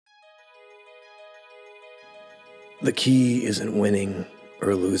The key isn't winning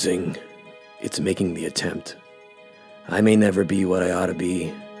or losing, it's making the attempt. I may never be what I ought to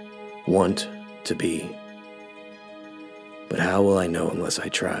be, want to be. But how will I know unless I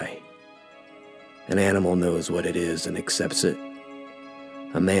try? An animal knows what it is and accepts it.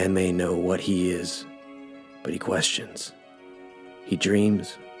 A man may know what he is, but he questions. He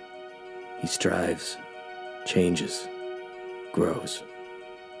dreams, he strives, changes, grows.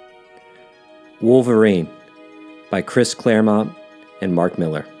 Wolverine by Chris Claremont and Mark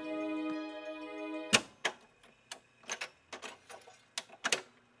Millar.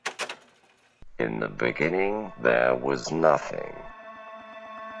 In the beginning, there was nothing.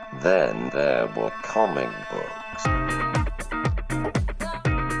 Then there were comic books.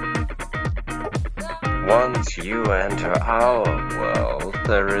 Once you enter our world,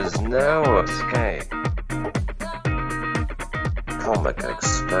 there is no escape. Comic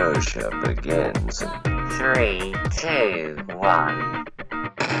exposure begins in 3, 2, 1.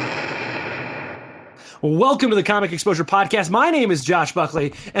 Welcome to the Comic Exposure Podcast. My name is Josh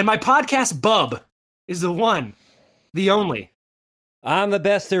Buckley, and my podcast, Bub, is the one, the only. I'm the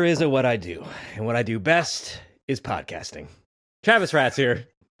best there is at what I do, and what I do best is podcasting. Travis Ratz here.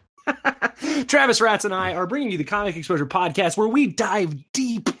 Travis Ratz and I are bringing you the Comic Exposure Podcast, where we dive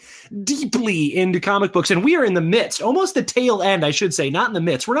deeply into comic books, and we are in the midst, almost the tail end, I should say, not in the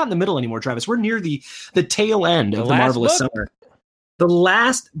midst. We're not in the middle anymore, Travis. We're near the tail end of the Marvelous Summer. The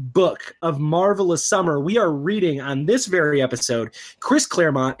last book of Marvelous Summer we are reading on this very episode, Chris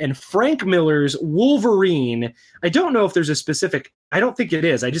Claremont and Frank Millar's Wolverine. I don't know if there's a specific, I don't think it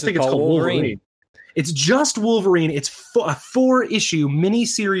is. I just think it's called Wolverine. It's just Wolverine. It's a 4-issue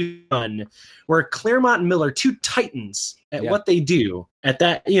miniseries run where Claremont and Millar, two titans at what they do at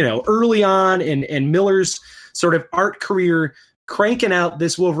that, early on in Millar's sort of art career, cranking out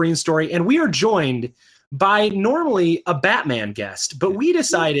this Wolverine story. And we are joined by normally a Batman guest, but we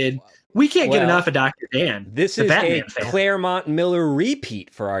decided we can't get enough of Dr. Dan. This is Batman a Claremont Millar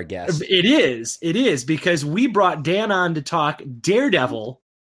repeat for our guest. It is because we brought Dan on to talk Daredevil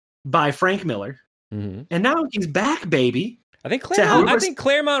by Frank Miller, and now he's back, baby. I think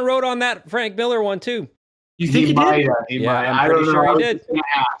Claremont wrote on that Frank Miller one too. You think he did? He might. I'm pretty sure he did.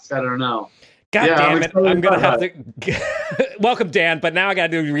 I don't know. God damn it. I'm going to have to... Welcome, Dan, but now I got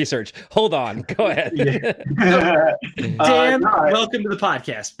to do research. Hold on. Go ahead. Dan, welcome to the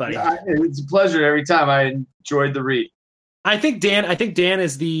podcast, buddy. It's a pleasure every time. I enjoyed the read. I think Dan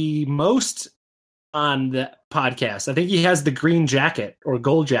is the most on the podcast. I think he has the green jacket or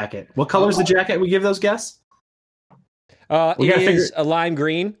gold jacket. What color is the jacket we give those guests? It is a lime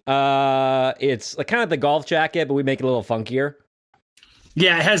green. It's like kind of the golf jacket, but we make it a little funkier.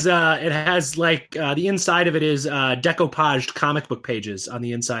 Yeah, it has like the inside of it is decoupaged comic book pages on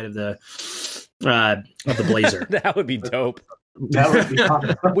the inside of the blazer. That would be dope. That would be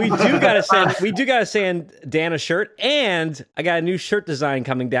awesome. We do gotta send Dan a shirt, and I got a new shirt design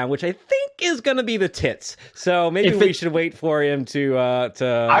coming down, which I think is gonna be the tits. So maybe we should wait for him to.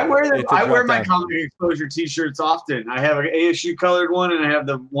 I wear my Comic Exposure T-shirts often. I have an ASU colored one, and I have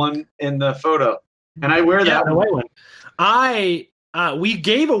the one in the photo, and I wear that the white one. We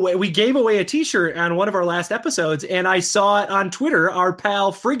gave away a T-shirt on one of our last episodes, and I saw it on Twitter. Our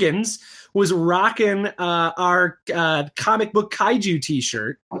pal Friggins was rocking our comic book kaiju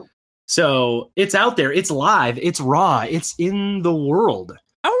T-shirt. So it's out there. It's live. It's raw. It's in the world.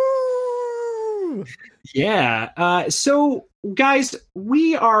 Oh, yeah. So guys,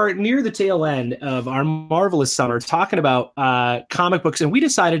 we are near the tail end of our Marvelous Summer, talking about comic books, and we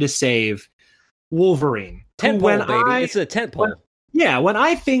decided to save Wolverine. Tentpole, baby. It's a tentpole. Yeah, when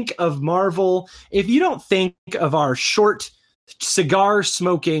I think of Marvel, if you don't think of our short,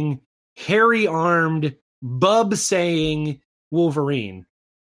 cigar-smoking, hairy-armed, bub-saying Wolverine,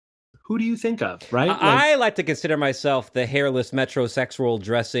 who do you think of, right? I like to consider myself the hairless, metrosexual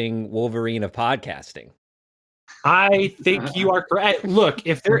dressing Wolverine of podcasting. I think you are correct. Look,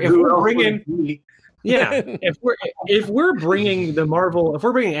 if we're bringing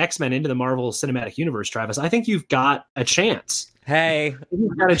X-Men into the Marvel Cinematic Universe, Travis, I think you've got a chance. Hey,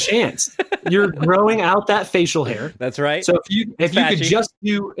 you've got a chance. You're growing out that facial hair. That's right. So if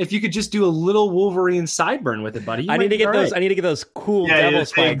you could just do a little Wolverine sideburn with it, buddy. I need to get those cool devil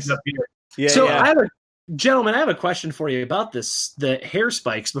spikes up here. Yeah. So I have a question for you about the hair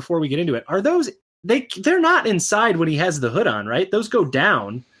spikes before we get into it. Are those they're not inside when he has the hood on, right? Those go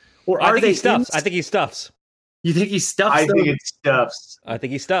down. Or are they stuffs? I think he stuffs. You think he stuffs? I think it stuffs. I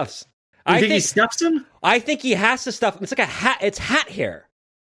think he stuffs. You think he stuffs him? I think he has to stuff. It's like a hat. It's hat hair.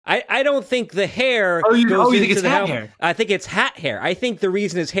 I don't think the hair. You goes think into it's the hat helmet. hair? I think it's hat hair. I think the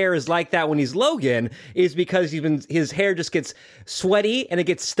reason his hair is like that when he's Logan is because his hair just gets sweaty and it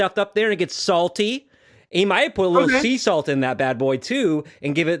gets stuffed up there and it gets salty. He might put a little sea salt in that bad boy too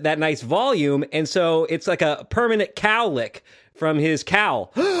and give it that nice volume, and so it's like a permanent cow lick from his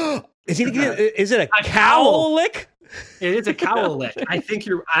cowl. Is it a cowl lick? It is a cowl lick.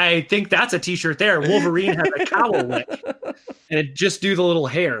 I think that's a t-shirt there. Wolverine has a cowl lick. And it just do the little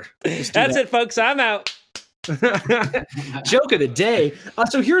hair. That's it, folks. I'm out. Joke of the day.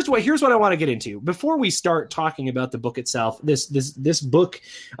 So here's what I want to get into before we start talking about the book itself. This book,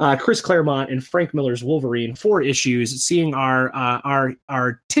 Chris Claremont and Frank Miller's Wolverine, 4 issues, seeing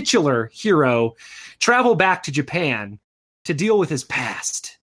our titular hero travel back to Japan to deal with his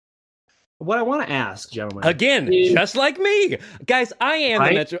past. What I want to ask, gentlemen, again, just like me, guys, I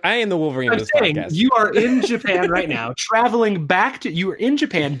am the Wolverine of this podcast. You are in Japan right now, traveling back to. You are in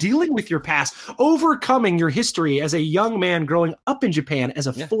Japan, dealing with your past, overcoming your history as a young man growing up in Japan as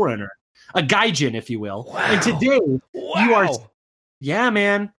a foreigner, a gaijin, if you will. Wow. And today, you are. Yeah,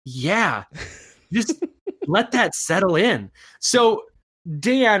 man. Yeah, just let that settle in. So,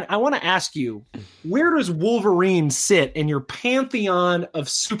 Dan, I want to ask you, where does Wolverine sit in your pantheon of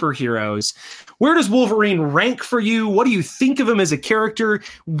superheroes? Where does Wolverine rank for you? What do you think of him as a character?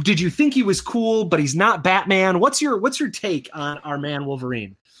 Did you think he was cool, but he's not Batman? What's your take on our man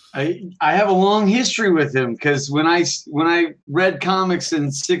Wolverine? I have a long history with him because when I read comics in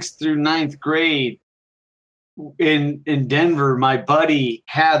 6th through 9th grade in Denver, my buddy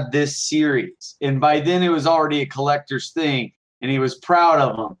had this series, and by then it was already a collector's thing. And he was proud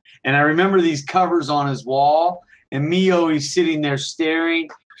of them. And I remember these covers on his wall, and me always sitting there staring.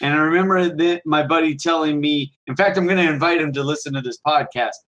 And I remember my buddy telling me, in fact, I'm going to invite him to listen to this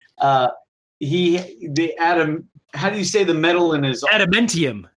podcast. How do you say the metal in his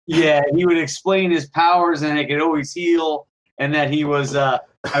adamantium? Yeah, he would explain his powers, and it could always heal. And that he was, I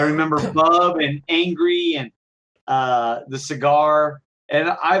remember Bub and Angry and the cigar. And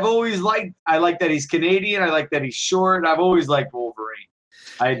I've always liked that he's Canadian. I like that he's short. I've always liked Wolverine.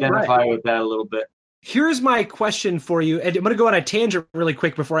 I identify with that a little bit. Here's my question for you. And I'm going to go on a tangent really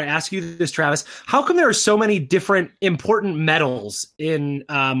quick before I ask you this, Travis. How come there are so many different important metals in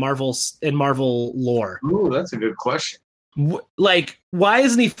Marvel lore? Ooh, that's a good question. Why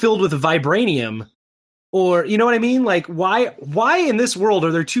isn't he filled with vibranium? Or, you know what I mean? Like, why in this world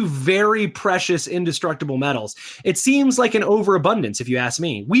are there 2 very precious, indestructible metals? It seems like an overabundance, if you ask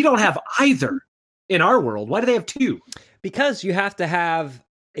me. We don't have either in our world. Why do they have 2? Because you have to have.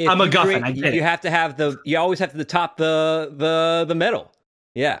 I'm a MacGuffin. I get it. You have to have you always have to top the metal.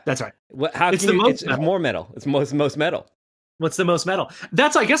 Yeah, that's right. It's more metal. It's most metal. What's the most metal?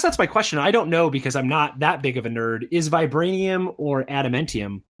 I guess that's my question. I don't know because I'm not that big of a nerd. Is vibranium or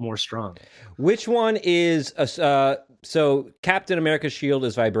adamantium more strong? Which one is so Captain America's shield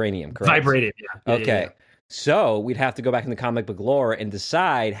is vibranium, correct? Vibranium, yeah. Okay. Yeah. So we'd have to go back in the comic book lore and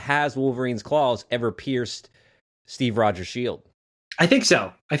decide, has Wolverine's claws ever pierced Steve Rogers' shield? I think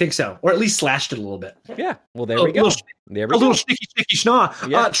so. Or at least slashed it a little bit. Yeah. Well, there we go. A little sticky schnaw.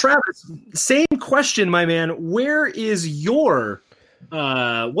 Yeah. Travis, same question, my man. Where is your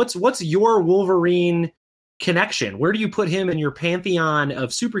what's your Wolverine connection? Where do you put him in your pantheon of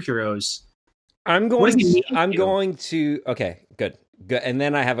superheroes? Okay, good. And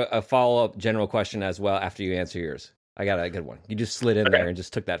then I have a follow-up general question as well after you answer yours. I got a good one. You just slid in there and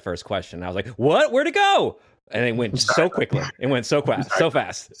just took that first question. I was like, what? Where'd it go? And it went so quickly. It went so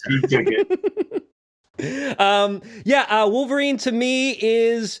fast. You took it. Wolverine to me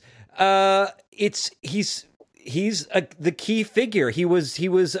is he's the key figure. He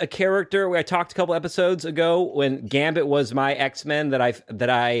was a character where I talked a couple episodes ago when Gambit was my X-Men that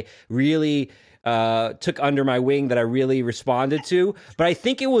I really took under my wing, that I really responded to. But I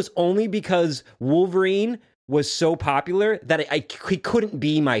think it was only because Wolverine was so popular that he couldn't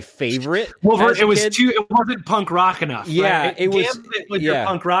be my favorite. It wasn't punk rock enough. Yeah, right? it was. Gambit was your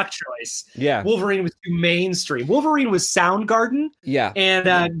punk rock choice. Yeah, Wolverine was too mainstream. Wolverine was Soundgarden. Yeah,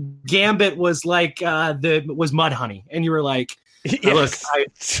 and Gambit was like was Mudhoney, and you were like, yes.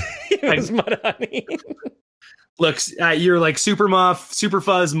 It was Mudhoney. Look, you're like Super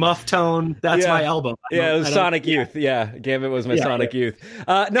Fuzz, Muff Tone. That's my album. Yeah, it was Sonic Youth. Yeah, Gambit was my Sonic Youth.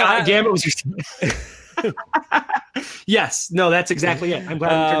 Gambit was your. Yes, no, that's exactly it. I'm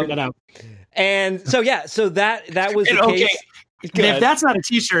glad we figured that out. And so that was the case. If that's not a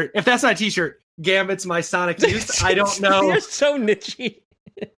t-shirt, Gambit's my Sonic Youth. I don't know. You're so nichey.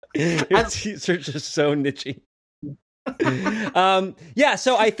 Your t-shirts are so nichey. Yeah,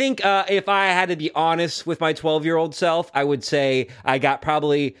 so I think if I had to be honest with my 12-year-old self, I would say I got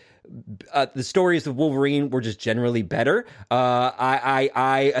probably the stories of Wolverine were just generally better.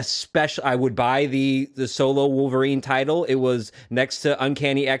 I especially I would buy the solo Wolverine title. It was next to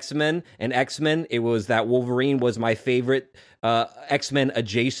Uncanny X-Men and X-Men. It was that Wolverine was my favorite X-Men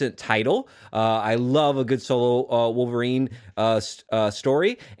adjacent title. I love a good solo Wolverine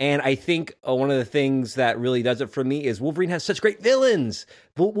story, and I think one of the things that really does it for me is Wolverine has such great villains.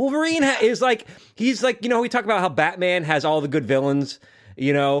 Wolverine is like, he's like, we talk about how Batman has all the good villains.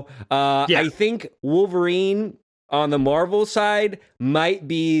 I think Wolverine on the Marvel side might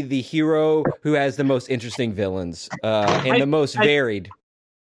be the hero who has the most interesting villains and the most varied.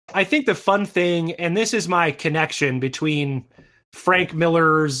 I think the fun thing, and this is my connection between Frank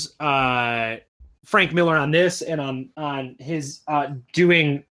Miller on this and on his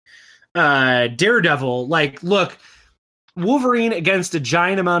doing Daredevil. Like, look, Wolverine against a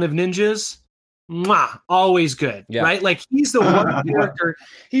giant amount of ninjas. Always good, right? Like, he's the one character.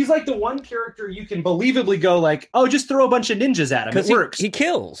 He's like the one character you can believably go like, oh, just throw a bunch of ninjas at him. It works. He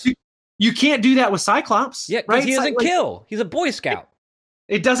kills. You can't do that with Cyclops. Yeah, right? He doesn't kill. He's a Boy Scout.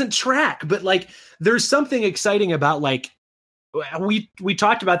 It doesn't track, but like, there's something exciting about like, we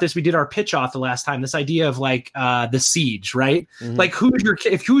talked about this. We did our pitch off the last time. This idea of like the siege, right? Mm-hmm. Like,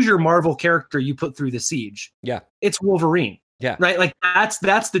 who's your Marvel character you put through the siege? Yeah, it's Wolverine. Yeah. Right. Like,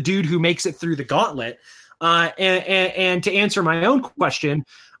 that's the dude who makes it through the gauntlet. And to answer my own question,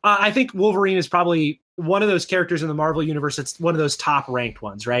 I think Wolverine is probably one of those characters in the Marvel universe. It's one of those top ranked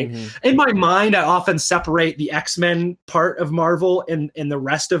ones, right? Mm-hmm. In my mind, I often separate the X-Men part of Marvel and the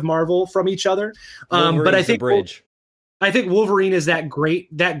rest of Marvel from each other. But I think I think Wolverine is that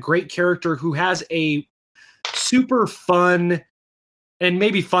great character who has a super fun, and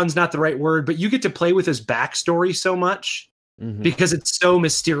maybe fun's not the right word, but you get to play with his backstory so much. Mm-hmm. Because it's so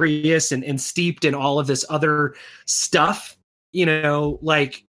mysterious and steeped in all of this other stuff,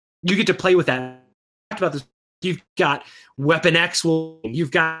 like, you get to play with that. About this, you've got Weapon X Wolverine,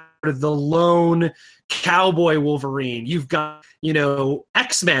 you've got the lone cowboy Wolverine, you've got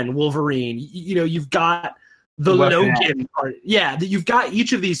X-Men Wolverine, you've got the Logan part. Yeah, you've got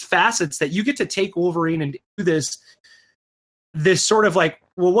each of these facets that you get to take Wolverine and do this sort of like,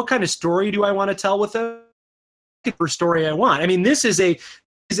 well, what kind of story do I want to tell with him? For story I want. I mean, this is a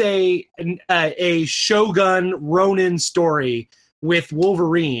Shogun Ronin story with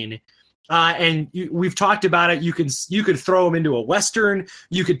Wolverine, and we've talked about it. You could throw him into a Western.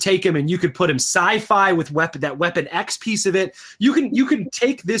 You could take him and you could put him sci-fi with that Weapon X piece of it. You can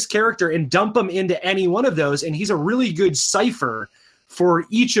take this character and dump him into any one of those, and he's a really good cipher for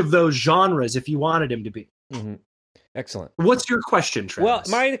each of those genres if you wanted him to be. Mm-hmm. Excellent. What's your question, Travis? Well,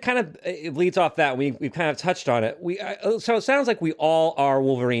 mine kind of it leads off that. We've kind of touched on it. So it sounds like we all are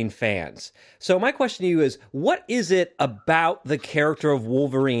Wolverine fans. So my question to you is, what is it about the character of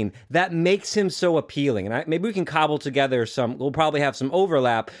Wolverine that makes him so appealing? And maybe we can cobble together we'll probably have some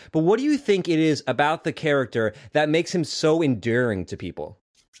overlap, but what do you think it is about the character that makes him so endearing to people?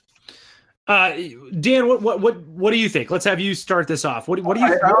 Dan, what do you think? Let's have you start this off. What do you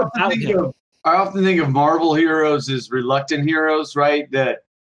think about him? I often think of Marvel heroes as reluctant heroes, right? That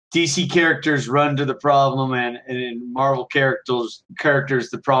DC characters run to the problem, and in Marvel characters,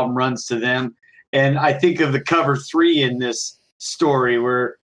 the problem runs to them. And I think of the cover 3 in this story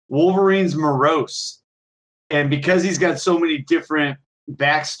where Wolverine's morose. And because he's got so many different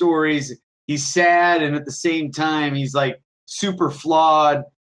backstories, he's sad, and at the same time, he's like super flawed.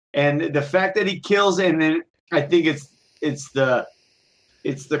 And the fact that he kills, and then I think it's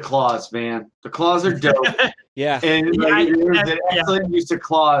the claws, man. The claws are dope. Yeah. And there's an excellent use of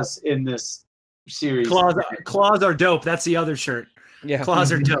claws in this series. Claws are dope. That's the other shirt. Yeah.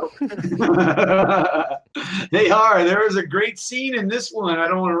 Claws are dope. They are. There was a great scene in this one. I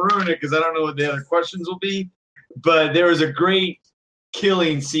don't want to ruin it because I don't know what the other questions will be. But there was a great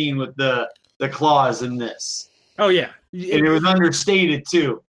killing scene with the claws in this. Oh, yeah. And it was understated,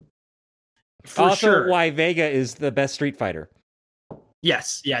 too. For also, sure. why Vega is the best Street Fighter.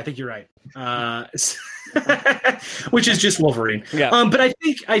 Yes, yeah, I think you're right. Which is just Wolverine. Yeah. But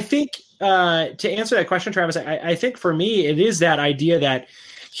I think to answer that question, Travis, I think for me it is that idea that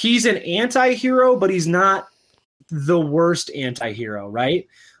he's an anti-hero, but he's not the worst anti-hero, right?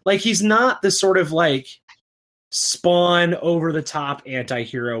 Like, he's not the sort of like Spawn over the top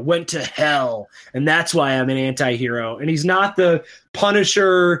anti-hero, went to hell, and that's why I'm an anti-hero. And he's not the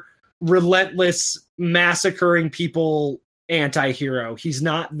Punisher, relentless massacring people anti-hero. He's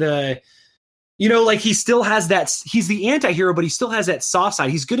not the, like, he still has that, he's the anti-hero, but he still has that soft side.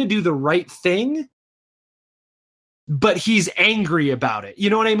 He's going to do the right thing, but he's angry about it. You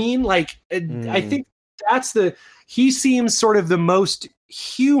know what I mean? Like, I think he seems sort of the most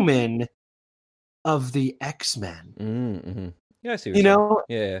human of the X-Men. Mm-hmm. Yeah, I see. You know?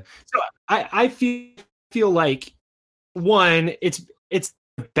 Yeah. So I feel like, one, it's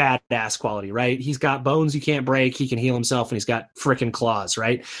badass quality, right? He's got bones you can't break. He can heal himself, and he's got freaking claws,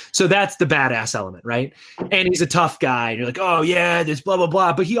 right? So that's the badass element, right? And he's a tough guy. And you're like, oh yeah, this blah blah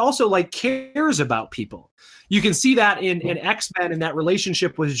blah. But he also like cares about people. You can see that in X-Men and that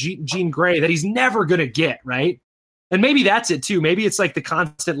relationship with Jean Grey that he's never gonna get, right? And maybe that's it too. Maybe it's like the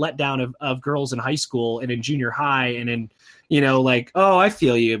constant letdown of girls in high school and in junior high and in, like, oh, I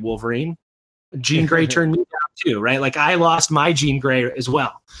feel you, Wolverine. Jean Grey turned me down too, right? Like I lost my Jean Grey as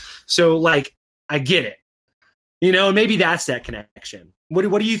well. So like, I get it, and maybe that's that connection.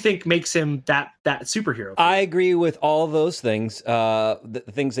 What do you think makes him that superhero? I agree with all those things, the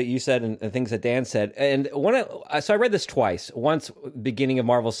things that you said and the things that Dan said. And so I read this twice, once beginning of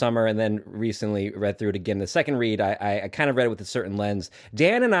Marvel Summer, and then recently read through it again. The second read, I kind of read it with a certain lens.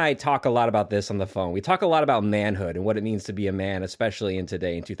 Dan and I talk a lot about this on the phone. We talk a lot about manhood and what it means to be a man, especially in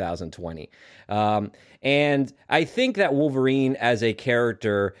 2020. And I think that Wolverine as a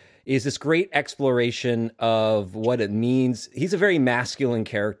character is this great exploration of what it means. He's a very masculine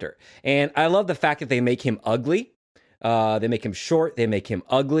character. And I love the fact that they make him ugly. They make him short. They make him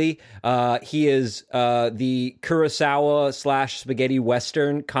ugly. He is the Kurosawa / spaghetti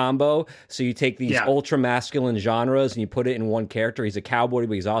Western combo. So you take these ultra masculine genres and you put it in one character. He's a cowboy,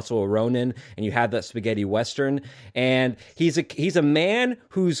 but he's also a Ronin, and you have that spaghetti Western. And he's a man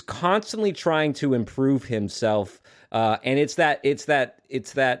who's constantly trying to improve himself. And it's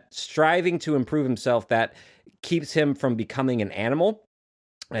that striving to improve himself that keeps him from becoming an animal.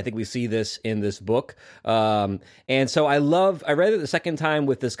 I think we see this in this book. And so I read it the second time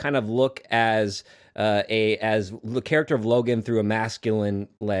with this kind of look as the character of Logan through a masculine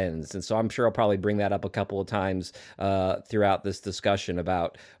lens. And so I'm sure I'll probably bring that up a couple of times throughout this discussion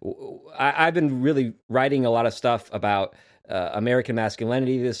about, I've been really writing a lot of stuff about American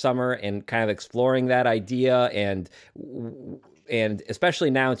masculinity this summer and kind of exploring that idea and especially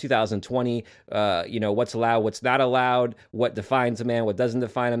now in 2020, what's allowed, what's not allowed, what defines a man, what doesn't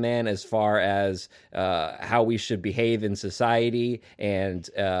define a man, as far as how we should behave in society and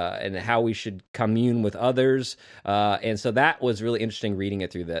how we should commune with others. And so that was really interesting reading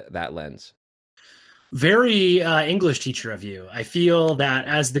it through that lens. Very English teacher of you. I feel that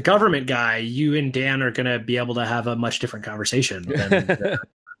as the government guy, you and Dan are going to be able to have a much different conversation.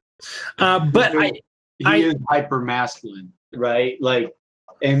 But he is hyper masculine, right? Like,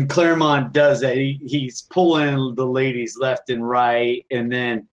 and Claremont does that. He's pulling the ladies left and right, and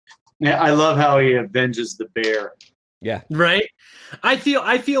then I love how he avenges the bear. Yeah, right. I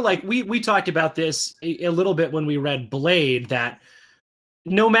feel like we talked about this a little bit when we read Blade, that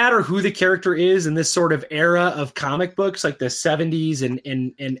no matter who the character is in this sort of era of comic books, like the 70s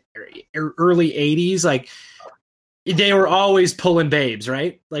and early 80s, like they were always pulling babes,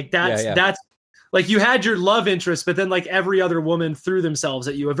 right? Like that's like you had your love interest, but then like every other woman threw themselves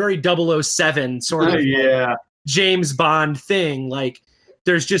at you, a very 007 sort of James Bond thing. Like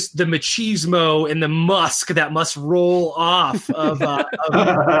there's just the machismo and the musk that must roll off of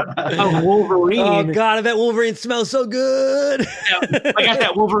Wolverine. Oh God, I bet Wolverine smells so good. Yeah, I got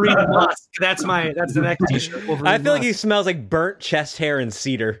that Wolverine musk. That's the next t-shirt. Wolverine I feel musk. like he smells like burnt chest hair and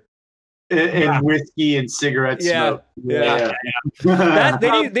cedar. And whiskey and cigarette smoke. Yeah.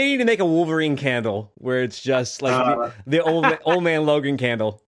 They need to make a Wolverine candle where it's just like the old man Logan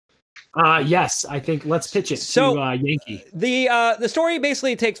candle. Yes, I think let's pitch it to Yankee. The story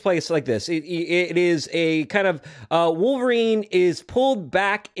basically takes place like this. It is a kind of Wolverine is pulled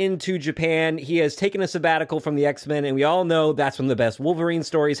back into Japan. He has taken a sabbatical from the X-Men, and we all know that's when the best Wolverine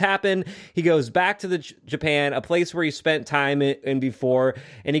stories happen. He goes back to Japan, a place where he spent time in before,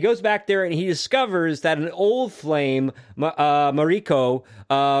 and he goes back there and he discovers that an old flame, Mariko,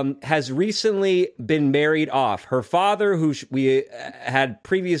 has recently been married off. Her father, who we had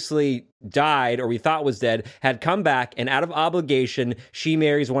previously died, or we thought was dead, had come back, and out of obligation, she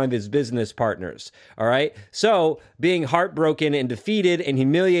marries one of his business partners. All right. So being heartbroken and defeated and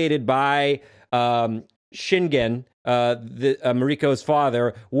humiliated by Shingen, Mariko's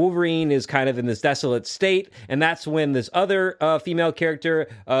father, Wolverine is kind of in this desolate state, and that's when this other female character,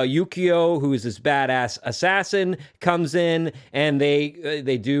 Yukio, who is this badass assassin, comes in, and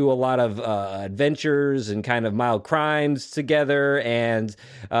they do a lot of adventures and kind of mild crimes together, and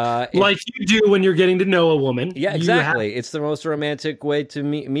like you do when you're getting to know a woman. Yeah, exactly. It's the most romantic way to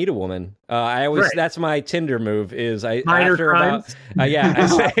meet a woman. That's my Tinder move. Is minor crimes.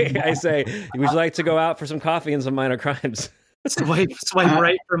 I say, would you like to go out for some coffee and some minor crimes? Swipe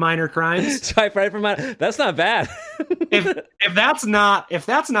right for minor crimes. Swipe right for minor. That's not bad. if that's not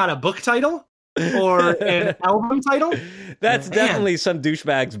a book title or an album title, that's definitely some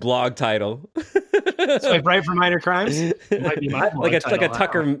douchebag's blog title. Swipe right for minor crimes. It might be my blog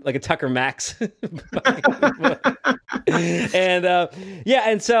title. like a Tucker Max.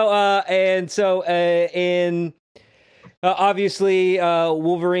 Obviously,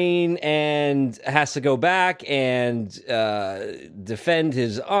 Wolverine has to go back and defend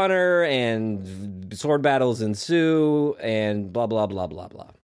his honor, and sword battles ensue, and blah blah blah blah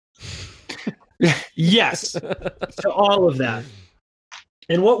blah. Yes, to all of that.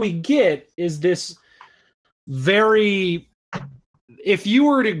 And what we get is this very, if you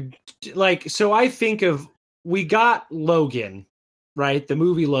were to, like, so I think of, we got Logan, right? The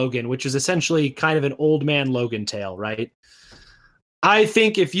movie Logan, which is essentially kind of an old man Logan tale, right? I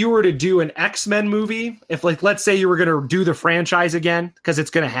think if you were to do an X-Men movie, if, like, let's say you were going to do the franchise again, because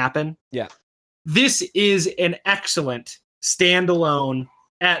it's going to happen. Yeah. This is an excellent standalone.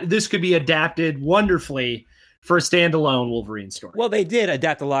 This could be adapted wonderfully for a standalone Wolverine story. Well, they did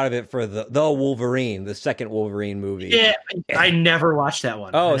adapt a lot of it for the Wolverine, the second Wolverine movie. Yeah, I never watched that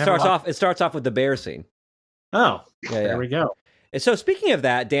one. Oh, it starts off with the bear scene. Oh, there we go. And so, speaking of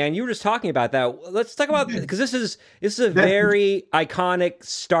that, Dan, you were just talking about that. Let's talk about, because this is a very iconic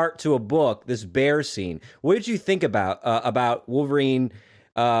start to a book. This bear scene. What did you think about Wolverine?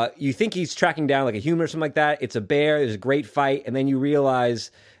 You think he's tracking down like a human or something like that. It's a bear. There's a great fight, and then you realize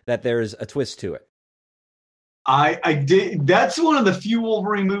that there's a twist to it. I did. That's one of the few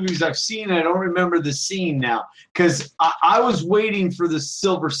Wolverine movies I've seen. I don't remember the scene now because I was waiting for the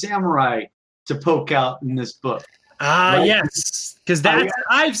Silver Samurai to poke out in this book. Right? Yes, because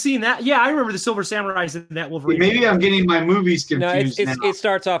I've seen that. Yeah, I remember the Silver Samurais in that Wolverine. Maybe I'm getting my movies confused. No, it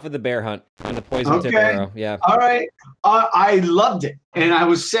starts off with the bear hunt and the poison tip arrow. Yeah. All right. I loved it, and I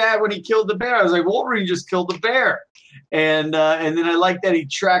was sad when he killed the bear. I was like, Wolverine just killed the bear, and then I like that he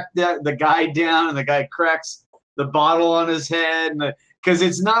tracked the guy down, and the guy cracks the bottle on his head, because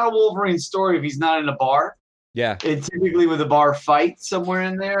it's not a Wolverine story if he's not in a bar. Yeah, it's typically with a bar fight somewhere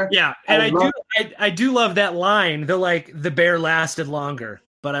in there. Yeah, and I do love that line. The bear lasted longer,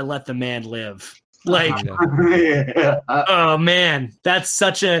 but I let the man live. Oh man,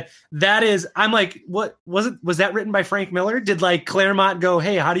 I'm like, what was that written by Frank Miller? Did like Claremont go,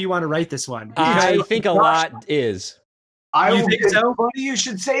 hey, how do you want to write this one? I think a lot is. You think so? Funny you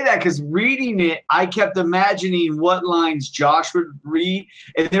should say that, because reading it, I kept imagining what lines Josh would read.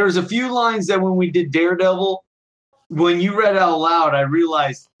 And there was a few lines that when we did Daredevil, when you read out loud, I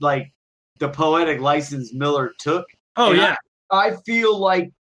realized like the poetic license Miller took. Oh, yeah. I feel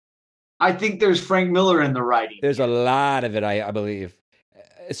like, I think there's Frank Miller in the writing. There's a lot of it, I believe.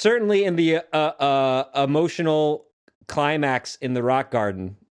 Certainly in the emotional climax in the rock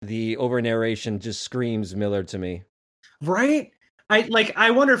garden, the over narration just screams Miller to me. Right?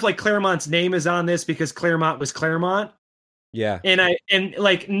 I wonder if like Claremont's name is on this because Claremont was Claremont. Yeah. And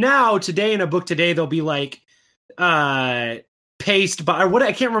like now today in a book today, they'll be like paced by, or what,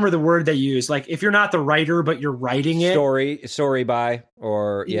 I can't remember the word they use. Like if you're not the writer, but you're writing it. Story by,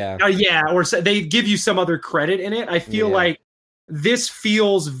 or yeah. Or so they give you some other credit in it. I feel like this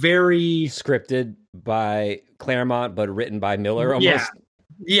feels very scripted by Claremont, but written by Miller almost.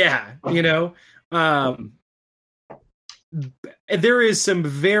 Yeah. You know, there is some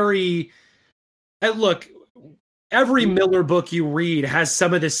very look, every Miller book you read has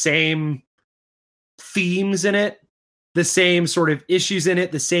some of the same themes in it, the same sort of issues in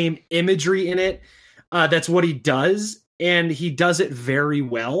it, the same imagery in it. That's what he does, and he does it very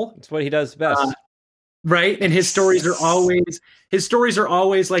well. It's what he does best. Right? And his stories are always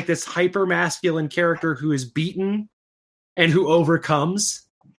like this hyper masculine character who is beaten and who overcomes,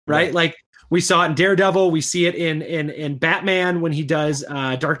 right? Yeah. Like we saw it in Daredevil. We see it in Batman when he does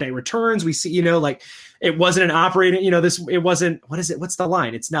Dark Knight Returns. We see, like it wasn't an operating, it wasn't, what is it? What's the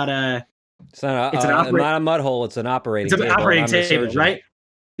line? It's not a not a mud hole. It's an operating table. It's an operating table, right?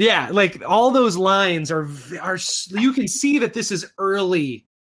 Yeah. Like all those lines are, you can see that this is early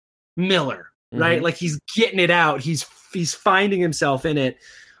Miller, right? Mm-hmm. Like he's getting it out. He's finding himself in it.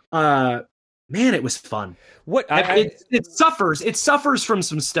 Man, it was fun. It suffers from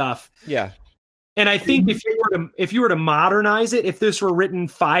some stuff. Yeah. And I think if you were to modernize it, if this were written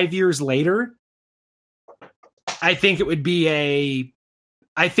 5 years later, I think it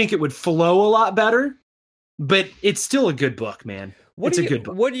would flow a lot better, but it's still a good book, man. It's a good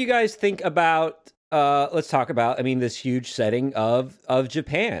book. What do you guys think about let's talk about, I mean, this huge setting of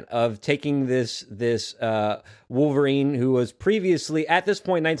Japan, of taking this Wolverine who was previously, at this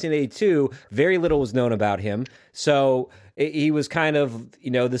point, 1982, very little was known about him. So he was kind of,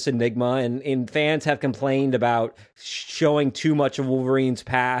 this enigma, and fans have complained about showing too much of Wolverine's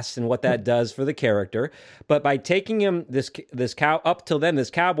past and what that does for the character. But by taking him this up till then, this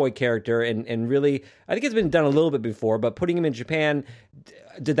cowboy character, and really, I think it's been done a little bit before, but putting him in Japan,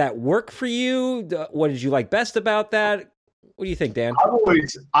 did that work for you? What did you like best about that? What do you think, Dan?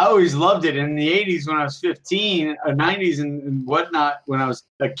 I always loved it. In the 80s when I was 15, 90s and whatnot, when I was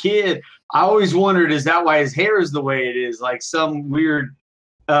a kid, I always wondered, is that why his hair is the way it is? Like some weird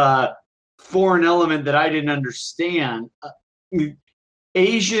foreign element that I didn't understand.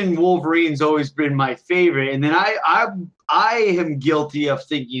 Asian Wolverine's always been my favorite. And then I am guilty of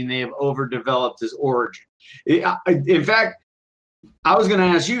thinking they have overdeveloped his origin. In fact, I was going to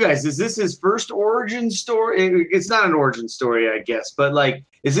ask you guys, is this his first origin story? It's not an origin story, I guess, but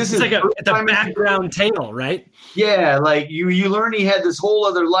is this it's a background tale, right? Yeah, you learn he had this whole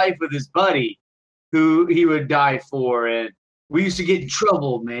other life with his buddy who he would die for, and we used to get in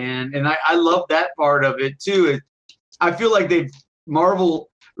trouble, man. And I love that part of it too. I feel like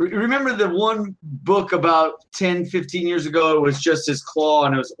Marvel, remember the one book about 10, 15 years ago, it was just his claw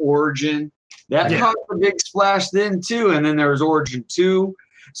and it was Origin. That caused a big splash then too, and then there was Origin 2.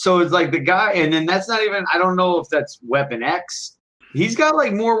 So it's like the guy, and then that's not even, I don't know if that's Weapon X. He's got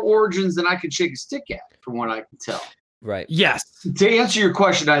more origins than I could shake a stick at, from what I can tell. Right. Yes. To answer your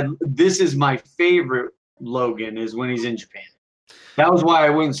question, this is my favorite Logan, is when he's in Japan. That was why I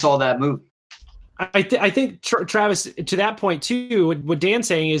went and saw that movie. I think, Travis, to that point too, what Dan's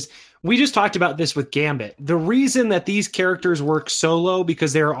saying is, we just talked about this with Gambit. The reason that these characters work solo,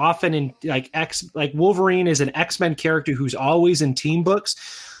 because they're often in like Wolverine is an X-Men character who's always in team books.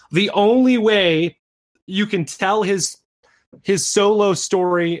 The only way you can tell his solo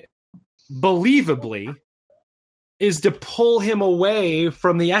story believably is to pull him away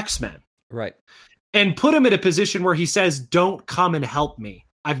from the X-Men. Right. And put him in a position where he says, "Don't come and help me.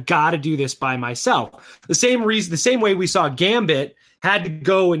 I've got to do this by myself." The same way we saw Gambit had to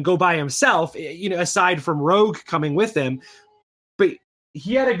go by himself, aside from Rogue coming with him, but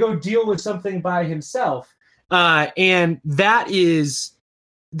he had to go deal with something by himself. And that's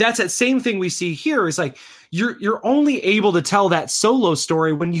that same thing we see here, is you're only able to tell that solo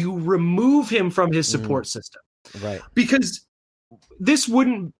story when you remove him from his support system. Right. Because this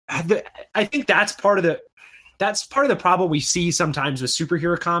wouldn't, I think that's part of the problem we see sometimes with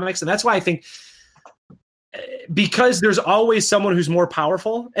superhero comics. And that's why I think, because there's always someone who's more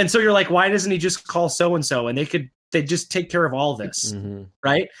powerful. And so you're like, why doesn't he just call so-and-so and they just take care of all this. Mm-hmm.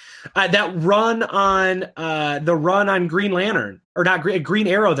 Right. That run on Green Lantern, or not Green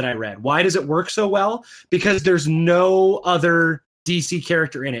Arrow, that I read. Why does it work so well? Because there's no other DC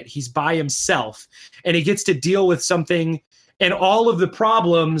character in it. He's by himself, and he gets to deal with something, and all of the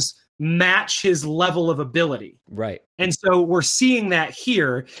problems match his level of ability. Right. And so we're seeing that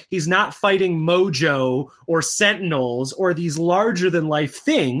here. He's not fighting Mojo or Sentinels or these larger than life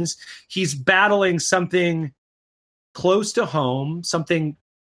things. He's battling something close to home, something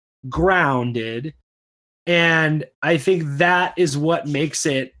grounded. And I think that is what makes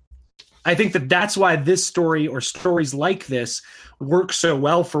it. I think that's why this story, or stories like this, work so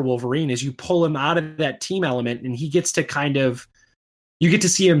well for Wolverine, is you pull him out of that team element and he gets to you get to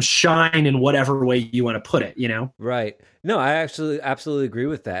see him shine in whatever way you want to put it, Right. No, I absolutely agree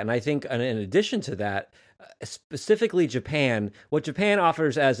with that. And I think in addition to that, specifically Japan, what Japan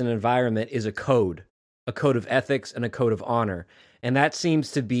offers as an environment is a code of ethics and a code of honor. And that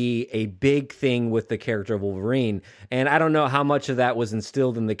seems to be a big thing with the character of Wolverine. And I don't know how much of that was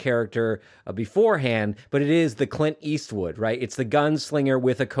instilled in the character beforehand, but it is the Clint Eastwood, right? It's the gunslinger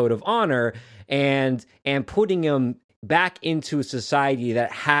with a code of honor, and putting him back into a society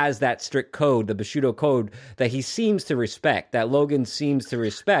that has that strict code, the Bushido code, that he seems to respect, that Logan seems to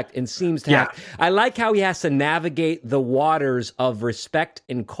respect, and seems to have. I like how he has to navigate the waters of respect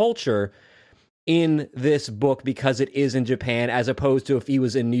and culture in this book, because it is in Japan, as opposed to if he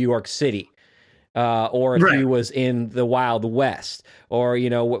was in New York City, or if he was in the Wild West, or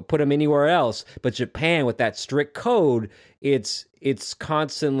put him anywhere else. But Japan, with that strict code, it's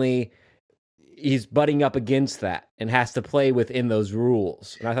constantly, he's butting up against that and has to play within those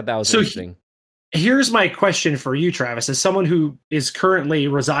rules. And I thought that was interesting. Here's my question for you, Travis, as someone who is currently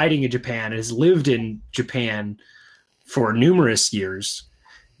residing in Japan and has lived in Japan for numerous years.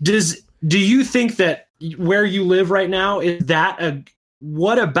 Do you think that where you live right now, is that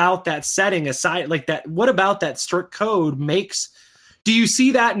what about that setting aside, like that, what about that strict code makes Do you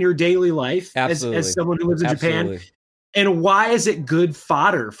see that in your daily life Absolutely. as someone who lives in Absolutely. Japan? And why is it good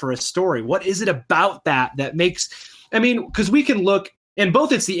fodder for a story? What is it about that makes, I mean, because we can look, and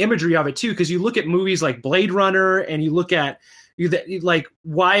both it's the imagery of it too, because you look at movies like Blade Runner and you look at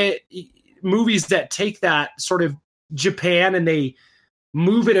movies that take that sort of Japan and they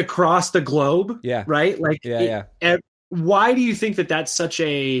move it across the globe. Yeah. Right? Like, why do you think that that's such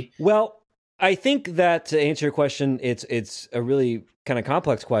a... Well, I think that to answer your question, it's a really kind of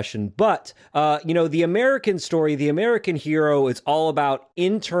complex question, but the American story, the American hero, is all about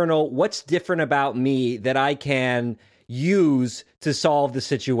internal, what's different about me that I can use to solve the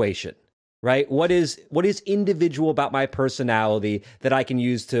situation, right? What is individual about my personality that I can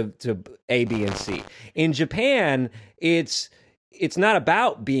use to A, B, and C? In Japan, it's not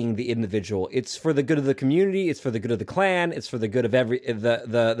about being the individual. It's for the good of the community. It's for the good of the clan. It's for the good of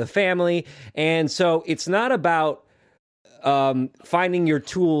the family. And so it's not about finding your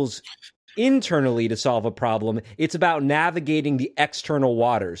tools internally to solve a problem. It's about navigating the external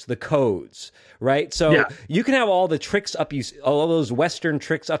waters, the codes, right? So you can have all the tricks all those Western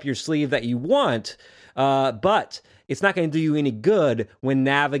tricks up your sleeve that you want, but it's not going to do you any good when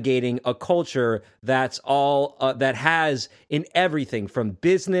navigating a culture that's all that has in everything from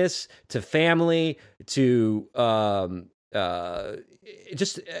business to family to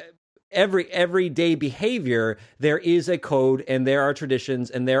just everyday behavior. There is a code and there are traditions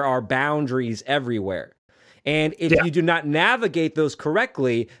and there are boundaries everywhere. And if you do not navigate those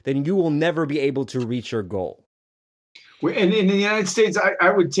correctly, then you will never be able to reach your goal. And in the United States,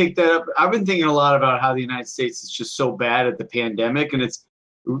 I would take that up. I've been thinking a lot about how the United States is just so bad at the pandemic, and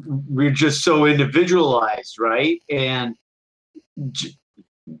we're just so individualized, right? And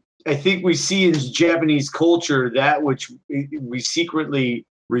I think we see in Japanese culture that which we secretly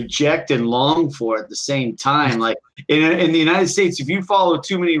reject and long for at the same time. Like in the United States, if you follow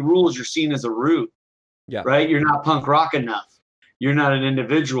too many rules, you're seen as a root, right? You're not punk rock enough. You're not an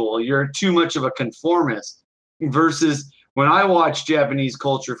individual. You're too much of a conformist. Versus when I watch Japanese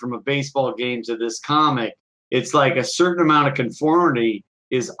culture from a baseball game to this comic, it's like a certain amount of conformity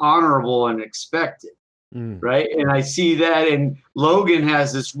is honorable and expected, right? And I see that, and Logan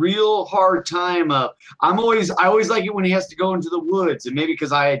has this real hard time of, I always like it when he has to go into the woods, and maybe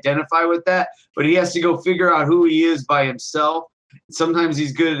because I identify with that, but he has to go figure out who he is by himself. Sometimes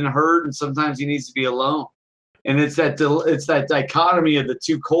he's good and hurt, and sometimes he needs to be alone. And it's that dichotomy of the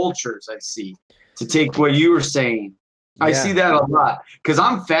two cultures I see. To take what you were saying, I see that a lot because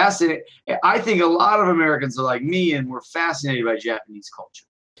I'm fascinated. I think a lot of Americans are like me, and we're fascinated by Japanese culture.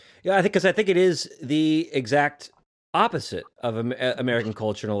 Yeah, I think it is the exact opposite of American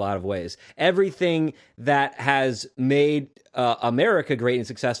culture in a lot of ways. Everything that has made America great and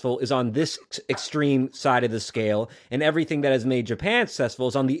successful is on this extreme side of the scale, and everything that has made Japan successful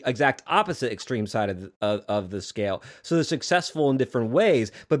is on the exact opposite extreme side of the scale. So they're successful in different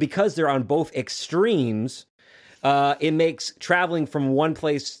ways, but because they're on both extremes, it makes traveling from one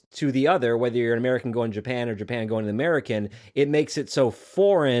place to the other, whether you're an American going to Japan or Japan going to the American, it makes it so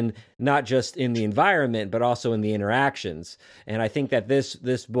foreign, not just in the environment, but also in the interactions. And I think that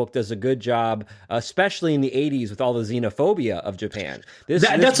this book does a good job, especially in the 80s with all the xenophobia of Japan. This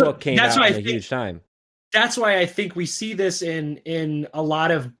book came out in a huge time. That's why I think we see this in a lot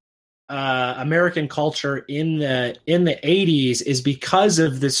of American culture in the 80s is because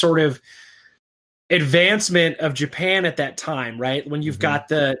of the sort of advancement of Japan at that time, right? When you've got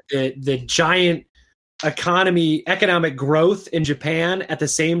the giant economic growth in Japan at the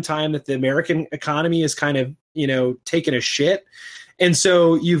same time that the American economy is kind of, taking a shit. And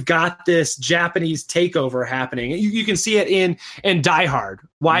so you've got this Japanese takeover happening. You can see it in Die Hard.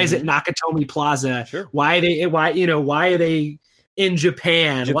 Why is it Nakatomi Plaza? Sure. Why are they in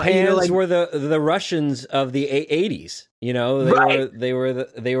Japan? Japan's were the Russians of the 80s. They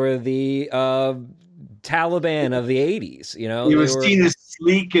were the Taliban of the 80s. It was seen as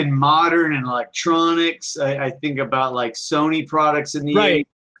sleek and modern and electronics. I think about like Sony products in the 80s.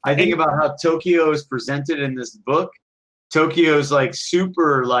 I think about how Tokyo is presented in this book. Tokyo's like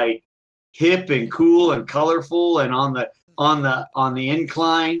super like hip and cool and colorful and on the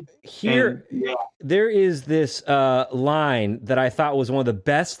incline. Here, there is this line that I thought was one of the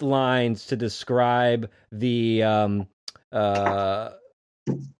best lines to describe the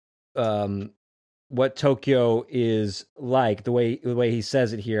what Tokyo is like. The way he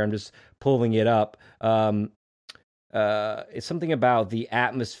says it here. I'm just pulling it up. It's something about the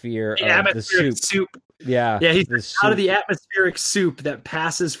atmosphere of the soup. Yeah. He's out of the atmospheric soup that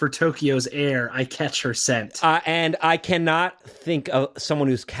passes for Tokyo's air. I catch her scent. And I cannot think of someone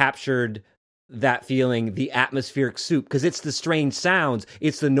who's captured that feeling, the atmospheric soup, because it's the strange sounds,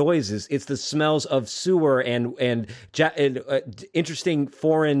 it's the noises, it's the smells of sewer and interesting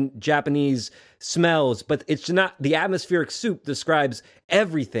foreign Japanese smells, but it's not. The atmospheric soup describes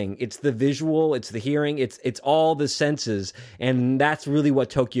everything. It's the visual, it's the hearing, it's all the senses, and that's really what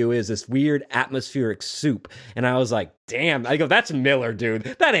Tokyo is, this weird atmospheric soup. And I was like, damn, I go, that's Miller, dude.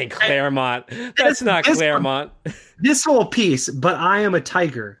 That ain't Claremont. That's not Claremont. This whole piece, but I am a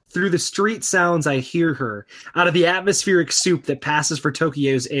tiger. Through the street sounds I hear her. Out of the atmospheric soup that passes for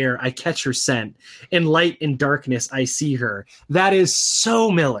Tokyo's air, I catch her scent. In light and darkness, I see her. That is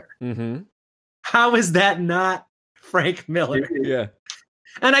so Miller. Mm-hmm. How is that not Frank Miller? Yeah.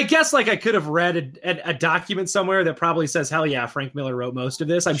 And I guess like I could have read a document somewhere that probably says, hell yeah, Frank Miller wrote most of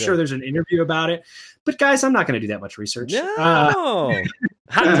this. I'm sure there's an interview about it. But guys, I'm not going to do that much research. No.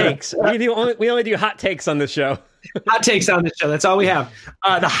 Hot takes. We only do hot takes on this show. Hot takes on this show. That's all we have.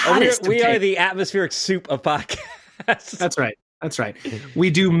 The hottest. We are the atmospheric soup of podcasts. That's right. That's right.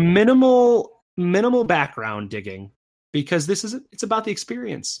 We do minimal background digging because it's about the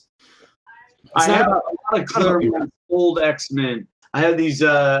experience. I have a lot of Claremont old X-Men. I have these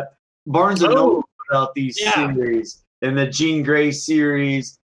Barnes & Noble put out these series, and the Jean Grey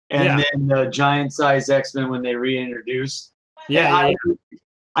series, and then the Giant Size X-Men when they reintroduced. Yeah.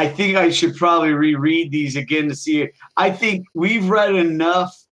 I think I should probably reread these again to see it. I think we've read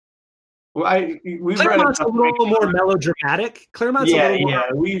enough. Claremont's a little more melodramatic. Claremont's a little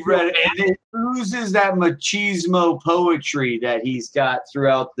more. We've read it, and it oozes that machismo poetry that he's got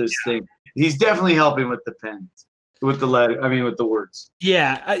throughout this thing. He's definitely helping with the pen, with the letter. I mean, with the words.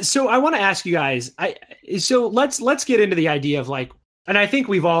 Yeah. So I want to ask you guys. So let's get into the idea of like, and I think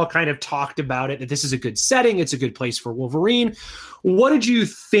we've all kind of talked about it, that this is a good setting. It's a good place for Wolverine. What did you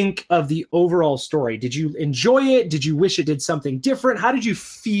think of the overall story? Did you enjoy it? Did you wish it did something different? How did you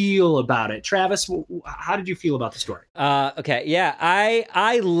feel about it? Travis, how did you feel about the story? Okay. Yeah.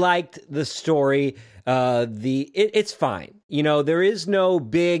 I liked the story. It's fine. You know, there is no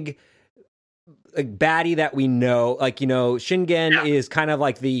big baddie that we know. Like, you know, Shingen is kind of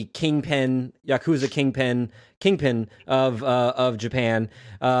like the Yakuza kingpin of Japan.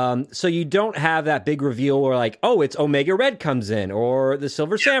 So you don't have that big reveal where like, oh, it's Omega Red comes in, or the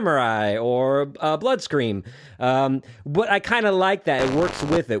Silver Samurai, or Bloodscream. But I kind of like that. It works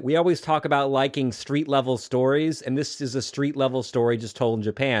with it. We always talk about liking street level stories, and this is a street level story just told in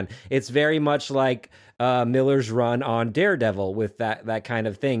Japan. It's very much like Miller's run on Daredevil with that kind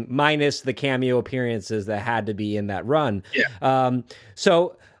of thing, minus the cameo appearances that had to be in that run. Yeah.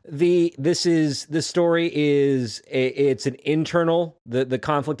 So the story is it's an internal. The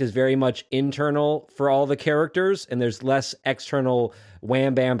conflict is very much internal for all the characters, and there's less external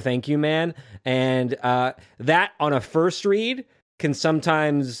wham bam thank you man. And that on a first read can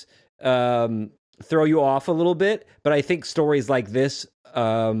sometimes throw you off a little bit, but I think stories like this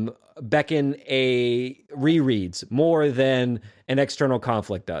beckon a rereads more than an external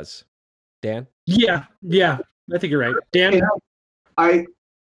conflict does. Dan? Yeah, I think you're right. Dan? Yeah,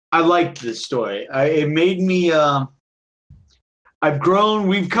 I liked this story. It made me. I've grown.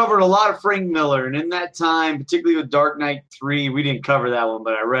 We've covered a lot of Frank Miller, and in that time, particularly with Dark Knight 3, we didn't cover that one,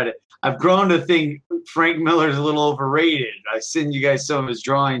 but I read it. I've grown to think Frank Miller is a little overrated. I send you guys some of his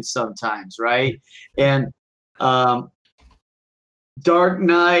drawings sometimes, right? And Dark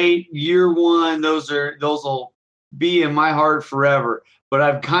Knight, Year One, those will be in my heart forever. But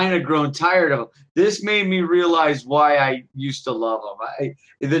I've kind of grown tired of them. This made me realize why I used to love them.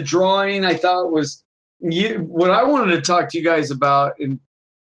 The drawing I thought was what I wanted to talk to you guys about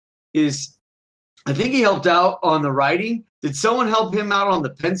is I think he helped out on the writing. Did someone help him out on the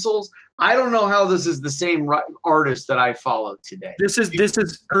pencils? I don't know how this is the same artist that I follow today. This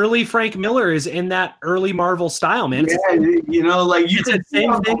is early Frank Miller is in that early Marvel style, man. Yeah, you know, like you can see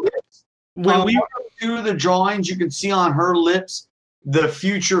same thing. When we do the drawings, you can see on her lips the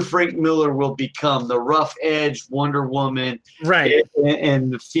future Frank Miller will become, the rough-edged Wonder Woman, right,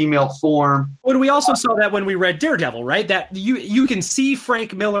 and the female form. When we also saw that when we read Daredevil, right? That you can see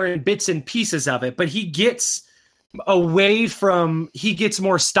Frank Miller in bits and pieces of it, but he gets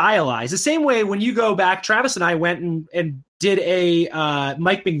more stylized. The same way when you go back, Travis and I went and did a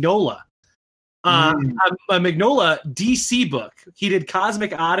Mike Mignola, a Mignola DC book. He did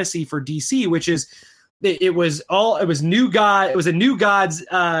Cosmic Odyssey for DC, which is. It was a New Gods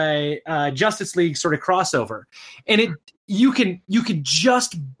Justice League sort of crossover, and you can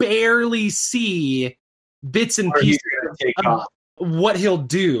just barely see bits and pieces what he'll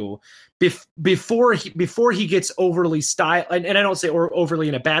do before he gets overly styled, and I don't say overly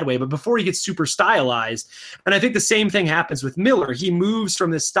in a bad way, but before he gets super stylized. And I think the same thing happens with Miller. He moves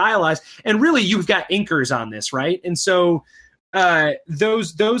from this stylized, and really you've got inkers on this, right? And so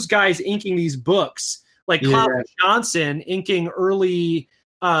those guys inking these books, like Clive Johnson inking early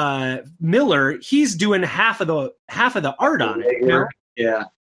Miller, he's doing half of the art on it. You know? Yeah.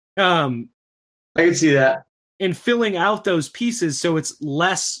 I can see that. And filling out those pieces so it's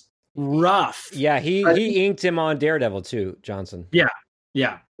less rough. Yeah, he inked him on Daredevil too, Johnson.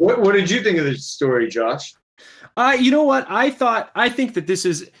 Yeah. What did you think of the story, Josh? You know what? I think that this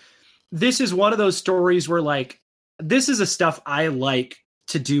is one of those stories where, like, this is a stuff I like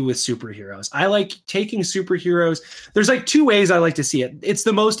to do with superheroes. I like taking superheroes. There's like two ways I like to see it. It's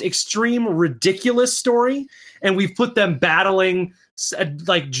the most extreme, ridiculous story, and we've put them battling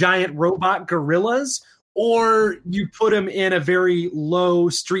like giant robot gorillas, or you put them in a very low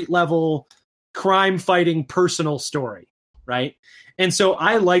street level crime fighting personal story, right? And so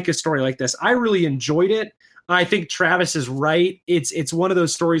I like a story like this. I really enjoyed it. I think Travis is right. It's one of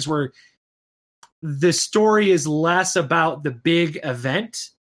those stories where the story is less about the big event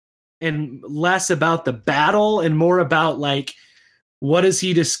and less about the battle and more about, like, what is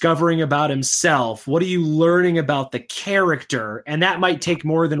he discovering about himself? What are you learning about the character? And that might take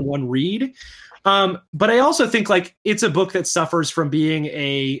more than one read. But I also think, like, it's a book that suffers from being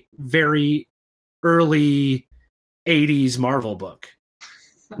a very early 80s Marvel book,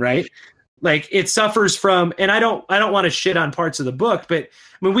 right? Like, it suffers from, and I don't want to shit on parts of the book, but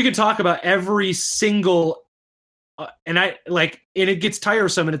I mean, we could talk about every single, and it gets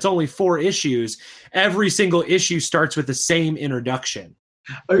tiresome, and it's only 4 issues. Every single issue starts with the same introduction.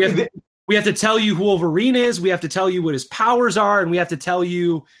 We have to tell you who Wolverine is. We have to tell you what his powers are, and we have to tell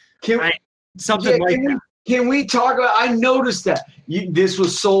you something like that. Can we talk about? I noticed that this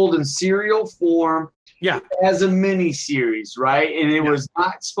was sold in serial form. Yeah, as a mini series, right? And it was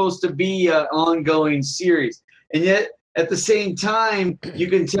not supposed to be an ongoing series, and yet at the same time, you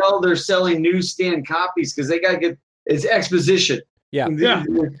can tell they're selling newsstand copies because they got to get it's exposition. Yeah.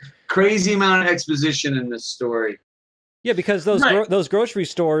 Crazy amount of exposition in this story. Yeah, because those grocery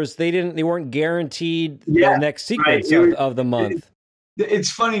stores, they weren't guaranteed the next sequence of the month.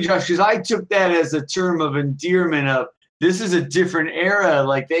 It's funny, Josh, because I took that as a term of endearment of this is a different era.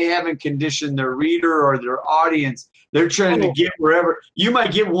 Like, they haven't conditioned their reader or their audience. They're trying to get wherever. You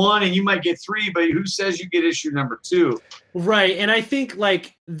might get 1 and you might get 3, but who says you get issue number 2? Right. And I think,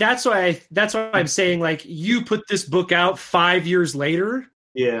 like, that's why I'm saying, like, you put this book out 5 years later.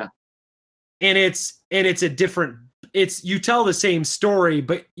 Yeah. And it's a different, you tell the same story,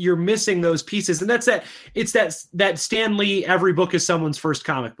 but you're missing those pieces. And that's that Stan Lee, every book is someone's first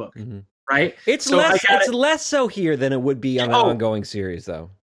comic book. Mm-hmm. Right? It's less so here than it would be on an ongoing series, though.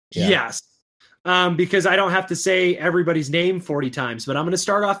 Yeah. Yes. Because I don't have to say everybody's name 40 times, but I'm going to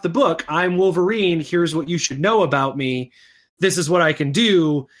start off the book. I'm Wolverine. Here's what you should know about me. This is what I can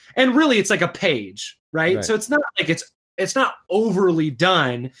do. And really, it's like a page, right? So it's not like it's not overly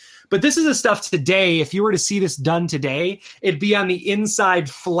done, but this is the stuff today. If you were to see this done today, it'd be on the inside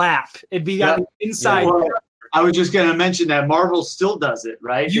flap. It'd be on the inside. Yeah. I was just going to mention that Marvel still does it,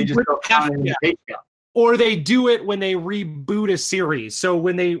 right? They just go or they do it when they reboot a series. So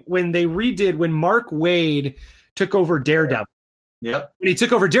when Mark Waid took over Daredevil. Yep. When he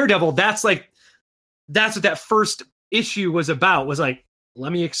took over Daredevil, that's what that first issue was about. Was like,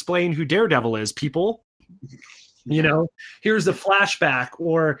 let me explain who Daredevil is, people. You know, here's the flashback,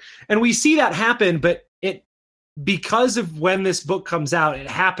 and we see that happen, but because of when this book comes out, it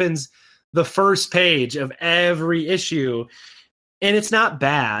happens the first page of every issue, and it's not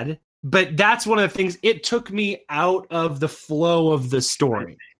bad, but that's one of the things. It took me out of the flow of the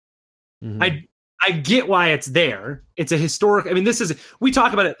story. Mm-hmm. I get why it's there. It's a historic. I mean, we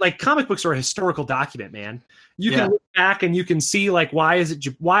talk about it like comic books are a historical document, man. You can look back and you can see, like,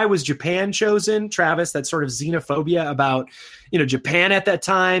 why was Japan chosen, Travis? That sort of xenophobia about, Japan at that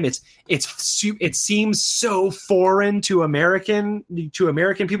time. It seems so foreign to American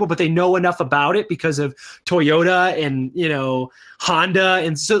people, but they know enough about it because of Toyota and, Honda.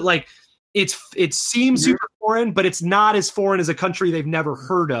 And so, like, it seems super foreign, but it's not as foreign as a country they've never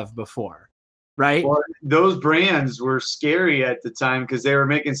heard of before. Right. Well, those brands were scary at the time because they were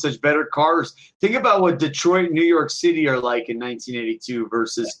making such better cars. Think about what Detroit and New York City are like in 1982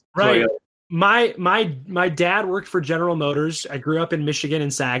 versus right. Toyota. My dad worked for General Motors. I grew up in Michigan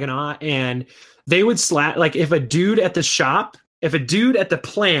and Saginaw, and they would if a dude at the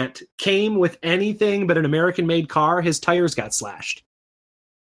plant came with anything but an American-made car, his tires got slashed.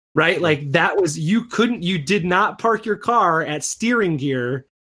 right? Like that was, you did not park your car at steering gear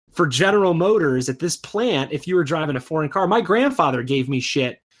for General Motors at this plant if you were driving a foreign car. My grandfather gave me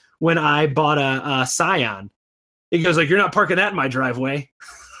shit when I bought a Scion. He goes like, "You're not parking that in my driveway."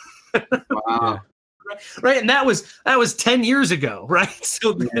 Wow. Right. And that was 10 years ago. Right.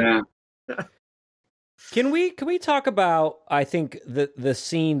 So Yeah. Can we talk about, I think, the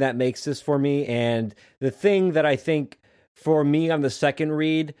scene that makes this for me, and the thing that I think for me on the second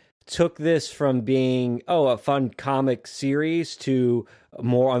read took this from being a fun comic series to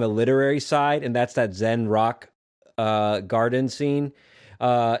more on the literary side, and that's that Zen rock garden scene.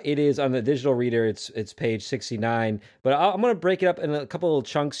 It is on the digital reader. It's page 69, but I'm going to break it up in a couple little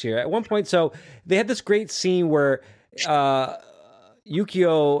chunks here. At one point, so they had this great scene where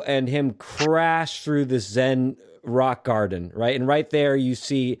Yukio and him crash through this Zen rock garden, right? And right there you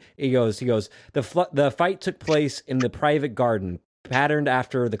see, he goes, the fight took place in the private garden, patterned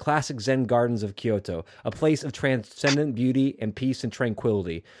after the classic Zen gardens of Kyoto, a place of transcendent beauty and peace and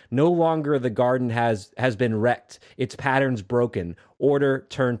tranquility. No longer the garden has been wrecked, its patterns broken, order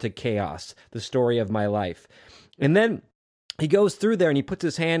turned to chaos, the story of my life. And then he goes through there and he puts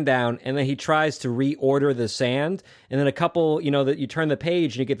his hand down, and then he tries to reorder the sand. And then a couple, that you turn the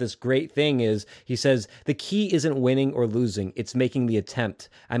page and you get this great thing is, he says, the key isn't winning or losing, it's making the attempt.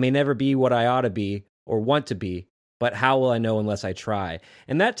 I may never be what I ought to be or want to be, but how will I know unless I try?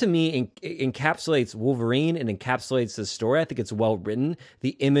 And that to me encapsulates Wolverine and encapsulates the story. I think it's well written.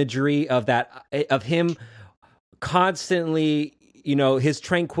 The imagery of him constantly, his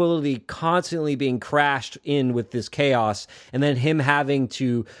tranquility constantly being crashed in with this chaos, and then him having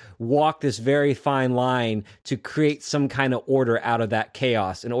to walk this very fine line to create some kind of order out of that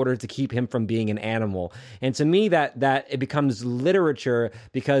chaos in order to keep him from being an animal. And to me, that it becomes literature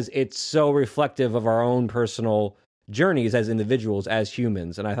because it's so reflective of our own personal journeys as individuals, as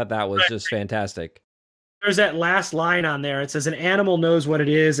humans. And I thought that was just fantastic. There's that last line on there. It says, an animal knows what it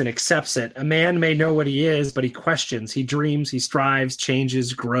is and accepts it. A man may know what he is, but he questions, he dreams, he strives,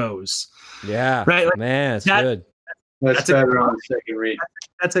 changes, grows. Yeah. Right. Like, man, it's good. That's better on the second read.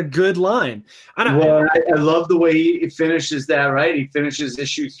 That's a good line. I love the way he finishes that, right? He finishes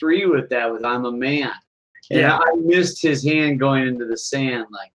issue 3 with that, with I'm a man. And I missed his hand going into the sand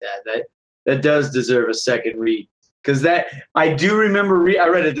like that. That does deserve a second read. Because I do remember, I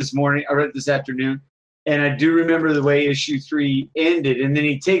read it this morning, I read it this afternoon, and I do remember the way issue 3 ended. And then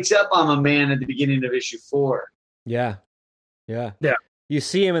he takes up I'm a man at the beginning of issue 4. Yeah. Yeah. Yeah. You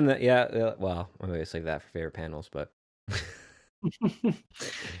see him in the, well, I'm going to save that for favorite panels, but.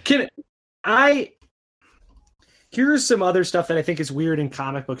 Here's some other stuff that I think is weird in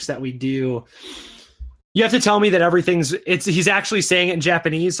comic books that we do. You have to tell me that he's actually saying it in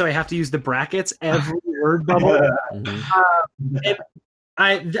Japanese, so I have to use the brackets every word bubble. And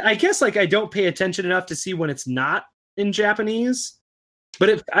I guess I don't pay attention enough to see when it's not in Japanese,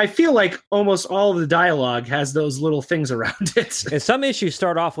 but I feel like almost all of the dialogue has those little things around it. And some issues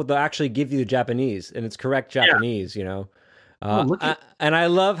start off with they'll actually give you the Japanese, and it's correct Japanese, and I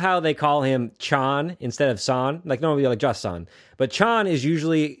love how they call him Chan instead of San, like normally like just San. But Chan is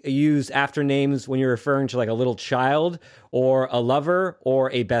usually used after names when you're referring to like a little child or a lover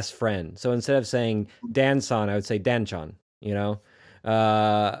or a best friend. So instead of saying Dan-san, I would say Dan-chan, and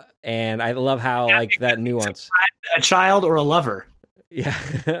I love how like that nuance. A child or a lover. Yeah,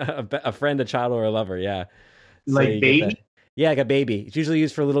 a friend, a child, or a lover. Yeah, like so baby. Yeah, like a baby. It's usually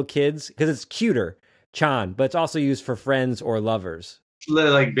used for little kids because it's cuter. Chan, but it's also used for friends or lovers.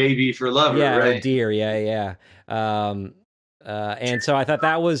 Like baby for lover, yeah, right? Or dear, yeah. And so I thought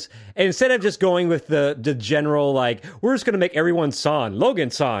that was, instead of just going with the general, like, we're just going to make everyone San, Logan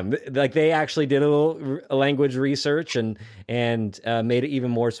San, like they actually did a little language research and made it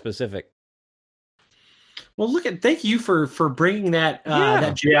even more specific. Well, thank you for bringing that.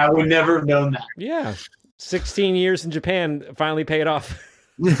 I would never have known that. Yeah. 16 years in Japan finally paid off.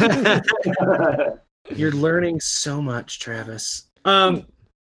 You're learning so much, Travis. I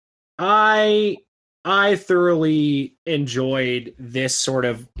thoroughly enjoyed this sort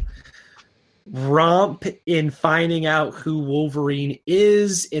of romp in finding out who Wolverine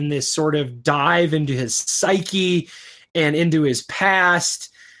is, in this sort of dive into his psyche and into his past,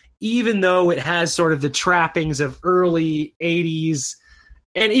 even though it has sort of the trappings of early 80s.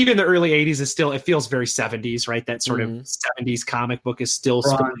 And even the early 80s is still, it feels very 70s, right? That sort of 70s comic book is still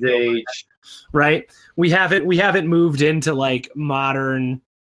Bronze Age, right? We haven't moved into like modern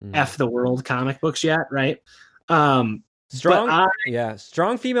F the world comic books yet, right? Strong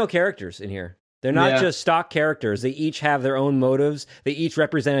female characters in here. They're not just stock characters. They each have their own motives. They each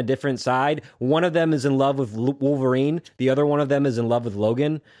represent a different side. One of them is in love with Wolverine. The other one of them is in love with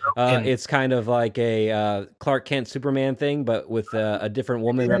Logan. It's kind of like a Clark Kent Superman thing, but with a different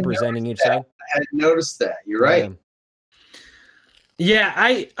woman representing each side. I hadn't noticed that. You're right. Yeah,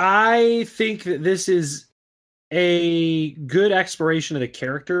 I think that this is a good exploration of the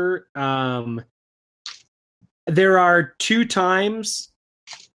character. There are 2 times,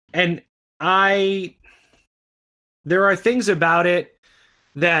 and there are things about it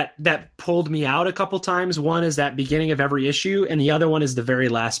that pulled me out a couple times. One is that beginning of every issue, and the other one is the very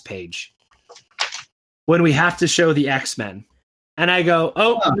last page when we have to show the X-Men, and I go,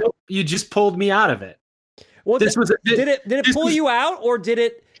 nope, you just pulled me out of it. Well, did it pull you out, or did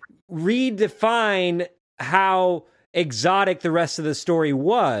it redefine how exotic the rest of the story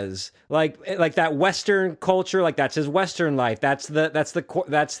was? Like that Western culture, like that's his Western life. That's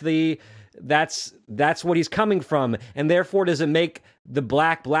what he's coming from, and therefore does it make the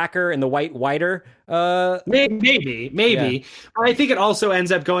black blacker and the white whiter? Maybe. Yeah. I think it also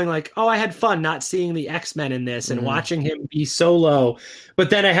ends up going like, I had fun not seeing the X-Men in this and watching him be solo, but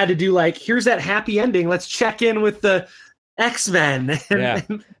then I had to do like, here's that happy ending. Let's check in with the X-Men.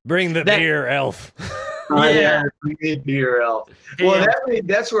 Bring the beer, Elf. Bring the beer, Elf. Well,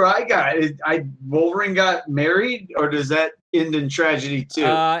 that's where I got it. Wolverine got married, or does that end in tragedy too?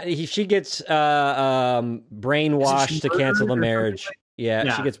 She gets brainwashed to cancel the marriage.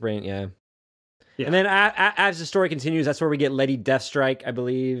 Yeah, she gets Yeah. And then as the story continues, that's where we get Lady Deathstrike, I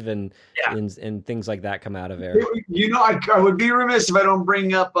believe, and things like that come out of there. I would be remiss if I don't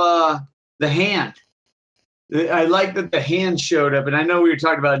bring up the Hand. I like that the Hand showed up, and I know we were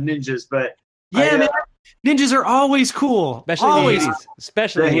talking about ninjas, but man, ninjas are always cool, especially the 80s.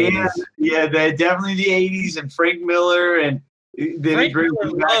 Especially the 80s. Hand, they definitely the 80s, and Frank Miller, and then he brings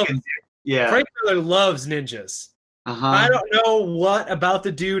them back. Frank Miller loves ninjas. I don't know what about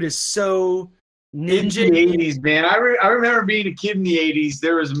the dude is so ninja. In the 80s, man. I remember being a kid in the 80s.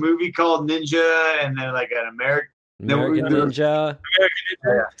 There was a movie called Ninja, and then like an American Ninja.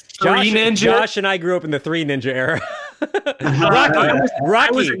 Ninja. Josh and I grew up in the 3 Ninja era.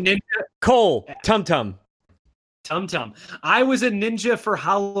 Rocky, was a ninja. Cole, Tum Tum. I was a ninja for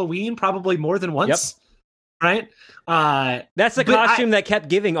Halloween probably more than once. Right? That's the costume that kept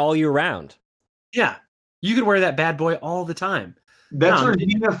giving all year round. Yeah. You could wear that bad boy all the time. That's where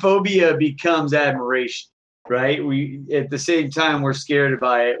xenophobia becomes admiration, right? We at the same time we're scared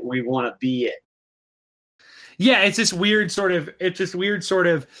by it. We want to be it. Yeah, it's this weird sort of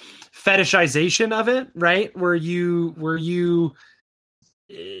fetishization of it, right? Where you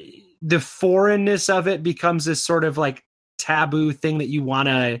the foreignness of it becomes this sort of like taboo thing that you want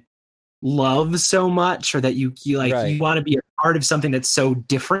to love so much, or that you want to be a part of something that's so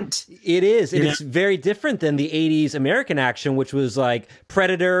different. It is. It's very different than the 80s American action, which was like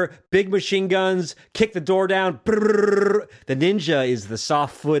Predator, big machine guns, kick the door down. Brrr. The ninja is the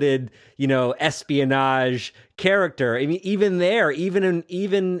soft-footed, espionage character. I mean, even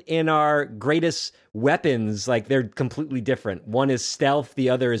in our greatest weapons, like they're completely different. One is stealth,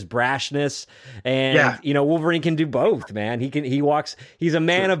 the other is brashness, and Wolverine can do both. Man, he's a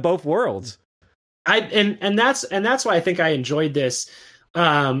man of both worlds. And that's why I think I enjoyed this.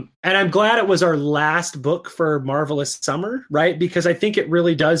 And I'm glad it was our last book for Marvelous Summer, right? Because I think it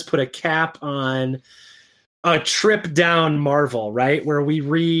really does put a cap on a trip down Marvel, right? Where we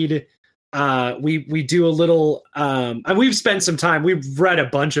read, we do a little, and we've spent some time, we've read a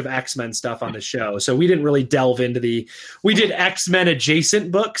bunch of X-Men stuff on the show. So we didn't really delve into we did X-Men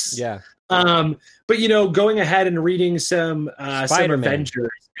adjacent books. Yeah. But going ahead and reading some Avengers,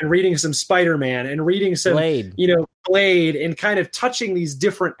 and reading some Spider-Man, and reading some Blade, and kind of touching these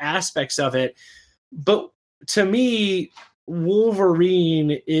different aspects of it. But to me,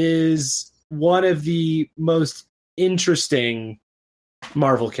 Wolverine is one of the most interesting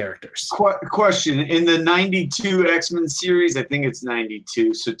Marvel characters. Question: in the 92 X-Men series, I think it's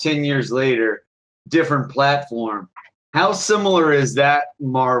 92, so 10 years later, different platform. How similar is that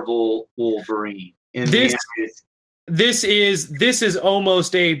Marvel Wolverine? This is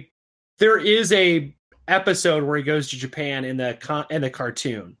almost there is a episode where he goes to Japan in the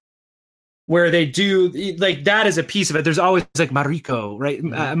cartoon where they do like that is a piece of it. There's always like Mariko, right?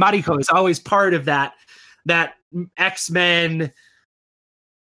 Mariko is always part of that X-Men.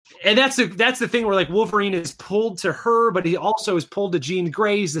 And that's the thing where like Wolverine is pulled to her, but he also is pulled to Jean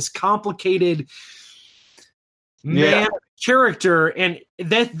Grey's this complicated man character, and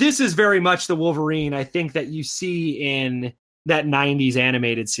that this is very much the Wolverine I think that you see in that 90s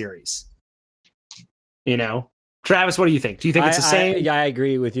animated series. Trying Travis, what do you think? Do you think it's the same? I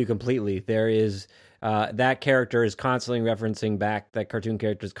agree with you completely. There is that character is constantly referencing back. That cartoon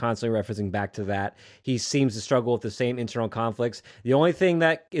character is constantly referencing back to that. He seems to struggle with the same internal conflicts. The only thing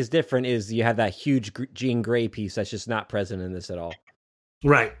that is different is you have that huge Jean Grey piece that's just not present in this at all.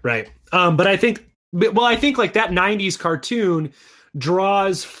 Right. But I think like that 90s cartoon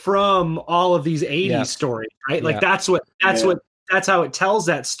draws from all of these 80s stories, right? Like that's how it tells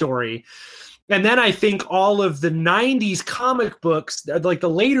that story. And then I think all of the 90s comic books, like the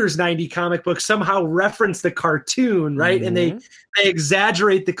later 90s comic books, somehow reference the cartoon, right? And they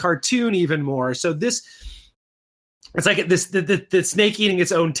exaggerate the cartoon even more. So it's like the snake eating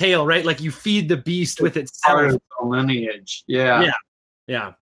its own tail, right? Like you feed the beast with its lineage. Yeah.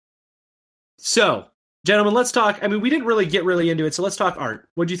 So, gentlemen, let's talk. I mean, we didn't really get into it, so let's talk art.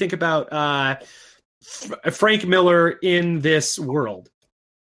 What do you think about Frank Miller in this world?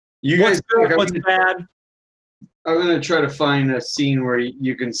 You guys, what's bad? I'm going to try to find a scene where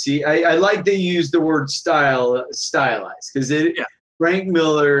you can see. I like they use the word stylized, because Frank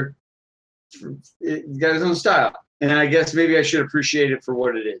Miller got his own style, and I guess maybe I should appreciate it for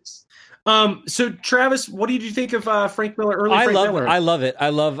what it is. So Travis, what did you think of Frank Miller? I love it. I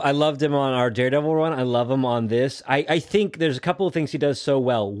loved him on our Daredevil run. I love him on this. I think there's a couple of things he does so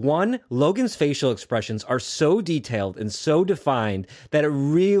well. One, Logan's facial expressions are so detailed and so defined that it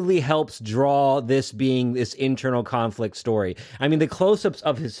really helps draw this being this internal conflict story. I mean, the close-ups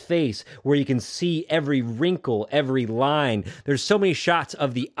of his face where you can see every wrinkle, every line. There's so many shots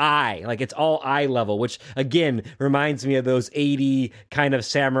of the eye, like it's all eye level, which again reminds me of those 80 kind of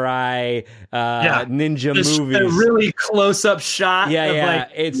samurai ninja movies. A really close-up shot.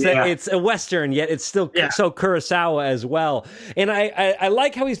 It's a Western, yet it's still so Kurosawa as well. And I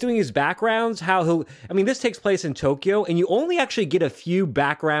like how he's doing his backgrounds, this takes place in Tokyo, and you only actually get a few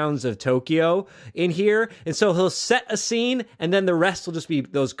backgrounds of Tokyo in here. And so he'll set a scene, and then the rest will just be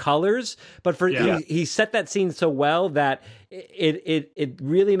those colors. But he set that scene so well that it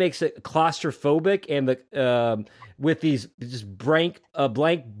really makes it claustrophobic, and with these just blank,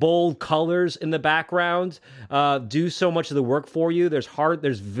 bold colors in the background, do so much of the work for you. There's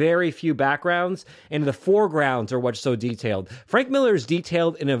very few backgrounds, and the foregrounds are what's so detailed. Frank Miller is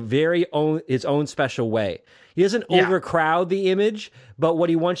detailed in his own special way. He doesn't overcrowd the image, but what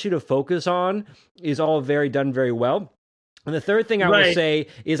he wants you to focus on is all done very well. And the third thing I will say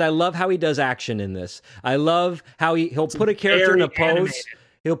is I love how he does action in this. I love how he'll put a character in a pose. Animated.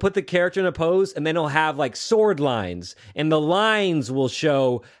 He'll put the character in a pose, and then he'll have like sword lines, and the lines will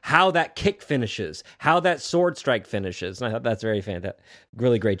show how that kick finishes, how that sword strike finishes. And I thought that's very fantastic.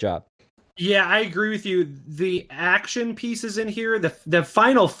 Really great job. Yeah, I agree with you. The action pieces in here, the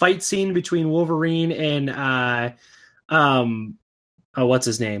final fight scene between Wolverine and what's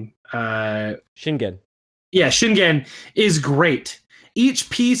his name? Shingen. Yeah, Shingen is great. Each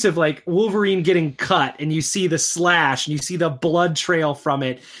piece of like Wolverine getting cut, and you see the slash, and you see the blood trail from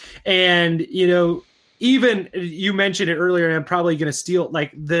it, and even you mentioned it earlier, and I'm probably going to steal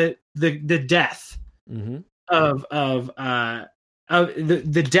like the death of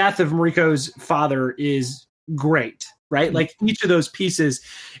the death of Mariko's father is great, right? Mm-hmm. Like each of those pieces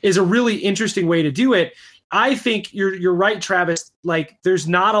is a really interesting way to do it. I think you're right, Travis. Like, there's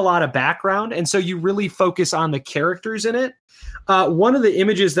not a lot of background, and so you really focus on the characters in it. One of the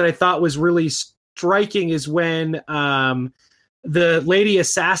images that I thought was really striking is when the lady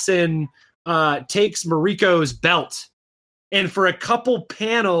assassin takes Mariko's belt, and for a couple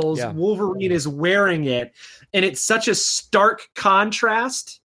panels, Wolverine is wearing it, and it's such a stark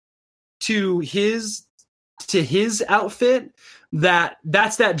contrast to his outfit.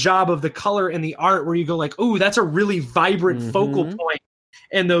 That's that job of the color and the art where you go like, oh, that's a really vibrant focal point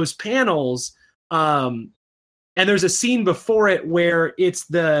in those panels. And there's a scene before it where it's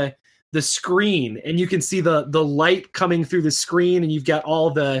the screen, and you can see the light coming through the screen, and you've got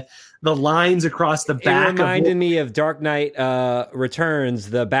all the lines across the back. It reminded me of Dark Knight Returns,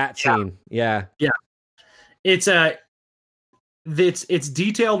 the bat scene. Yeah. It's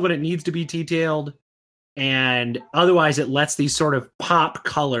detailed when it needs to be detailed. And otherwise, it lets these sort of pop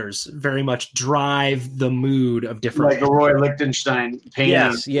colors very much drive the mood of different. Like a Roy Lichtenstein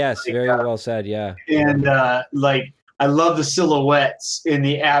painting. Yes, very well said. Yeah, and I love the silhouettes in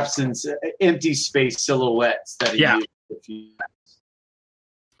the absence, empty space silhouettes that he used.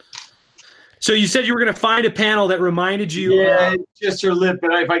 So you said you were going to find a panel that reminded you. Yeah, just her lip.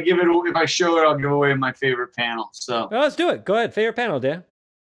 But if I show it, I'll give away my favorite panel. So let's do it. Go ahead, favorite panel, Dan.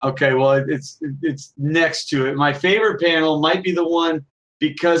 Okay, well, it's next to it. My favorite panel might be the one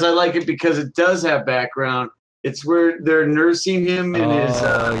because I like it because it does have background. It's where they're nursing him in his.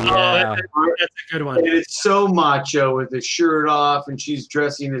 Yeah. That's a good one. And it's so macho with his shirt off, and she's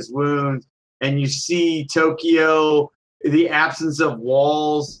dressing his wounds, and you see Tokyo, the absence of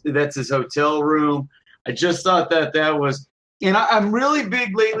walls. That's his hotel room. I just thought that was, and I'm really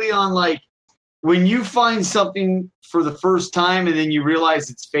big lately on like when you find something for the first time and then you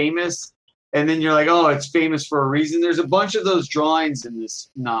realize it's famous, and then you're like, oh, it's famous for a reason. There's a bunch of those drawings in this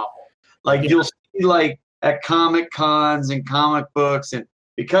novel. Like you'll see like at comic cons and comic books, and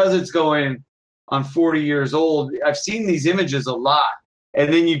because it's going on 40 years old, I've seen these images a lot.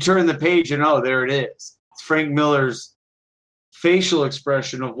 And then you turn the page and, oh, there it is. It's Frank Miller's facial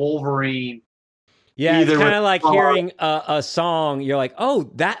expression of Wolverine. Yeah, it's kind of like hearing a song. You're like, oh,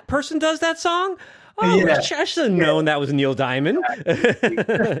 that person does that song? Oh, I should have known that was Neil Diamond.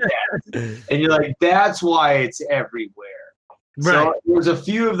 And you're like, that's why it's everywhere. Right. So there's a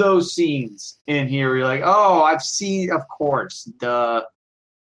few of those scenes in here where you're like, oh, I've seen, of course, duh.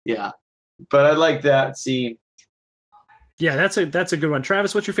 Yeah. But I like that scene. Yeah, that's a good one.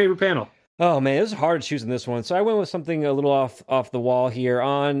 Travis, what's your favorite panel? Oh man, it was hard choosing this one. So I went with something a little off the wall here.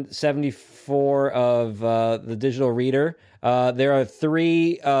 On 74 of the digital reader, there are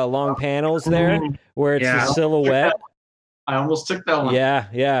 3 long panels there where it's a silhouette. I almost took that one.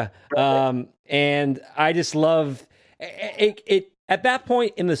 Yeah. And I just love it. At that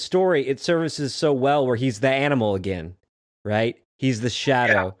point in the story, it services so well where he's the animal again, right? He's the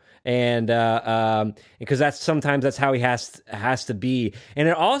shadow. And because sometimes that's how he has to be. And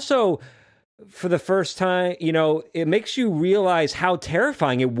it also, for the first time, it makes you realize how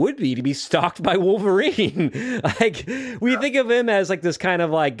terrifying it would be to be stalked by Wolverine. Like, we think of him as like this kind of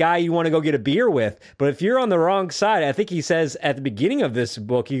like guy you want to go get a beer with, but if you're on the wrong side, I think he says at the beginning of this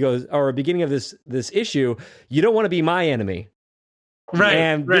book, he goes, or beginning of this issue, you don't want to be my enemy. Right.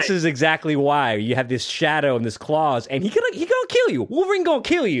 And this is exactly why you have this shadow and this claws, and he gonna kill you. Wolverine gonna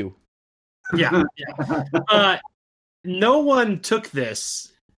kill you. Yeah. No one took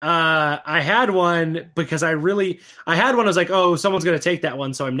this. I had one because I was like, oh, someone's gonna take that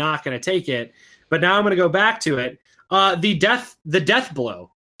one, so I'm not gonna take it. But now I'm gonna go back to it. The death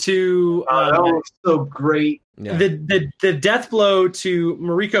blow to that was so great. Yeah. The death blow to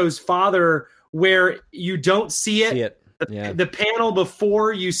Mariko's father, where you don't see it. The panel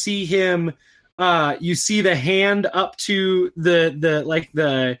before you see him, you see the hand up to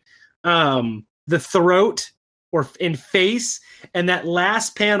the throat or in face, and that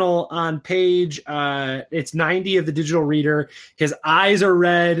last panel on page it's 90 of the digital reader. His eyes are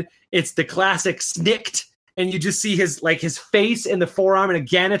red. It's the classic snicked, and you just see his face in the forearm. And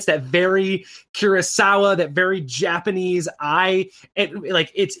again, it's that very Kurosawa, that very Japanese eye.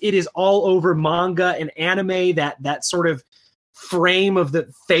 It is all over manga and anime, that sort of frame of the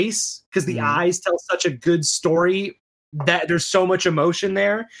face, because the eyes tell such a good story, that there's so much emotion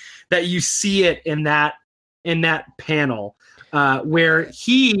there that you see it in that panel where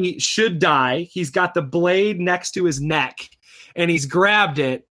he should die. He's got the blade next to his neck and he's grabbed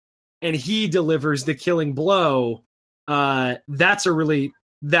it, and he delivers the killing blow. That's a way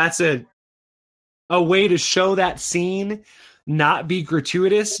to show that scene, not be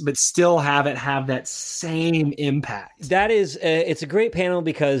gratuitous, but still have that same impact. That is, it's a great panel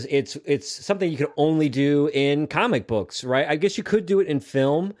because it's something you can only do in comic books, right? I guess you could do it in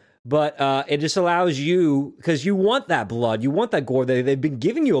film, but it just allows you, because you want that blood, you want that gore. They've been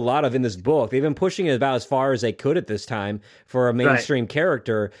giving you a lot of in this book. They've been pushing it about as far as they could at this time for a mainstream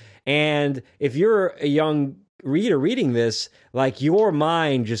character. And if you're a young reader reading this, like, your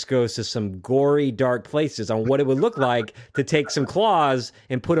mind just goes to some gory, dark places on what it would look like to take some claws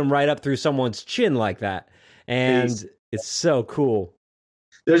and put them right up through someone's chin like that. And it's so cool.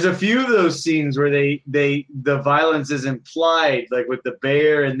 There's a few of those scenes where the violence is implied, like with the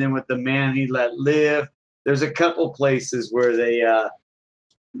bear and then with the man he let live. There's a couple places where they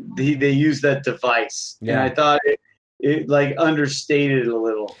use that device. Yeah. And I thought it like understated it a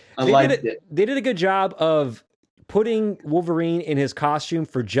little. I liked it. They did a good job of putting Wolverine in his costume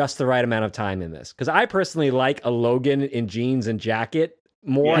for just the right amount of time in this. Because I personally like a Logan in jeans and jacket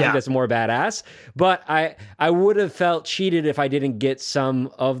more. I think that's more badass. But I would have felt cheated if I didn't get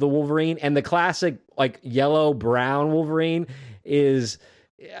some of the Wolverine. And the classic like yellow brown Wolverine is,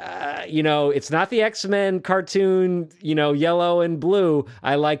 it's not the X-Men cartoon, yellow and blue.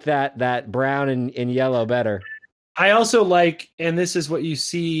 I like that brown and yellow better. I also like, and this is what you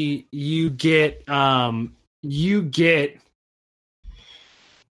see,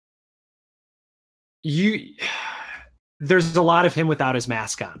 there's a lot of him without his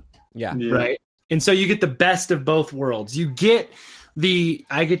mask on. Yeah. Right. And so you get the best of both worlds. You get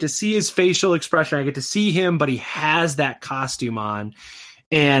I get to see his facial expression. I get to see him, but he has that costume on.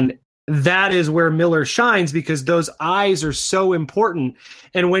 And that is where Miller shines because those eyes are so important.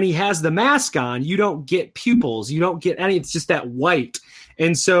 And when he has the mask on, you don't get pupils. You don't get any, it's just that white.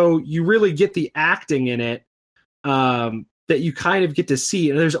 And so you really get the acting in it that you kind of get to see.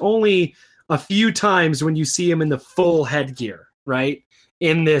 And there's only a few times when you see him in the full headgear, right?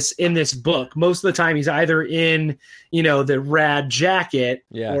 In this book. Most of the time he's either in, the rad jacket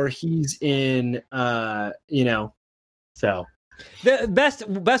or he's in, so. The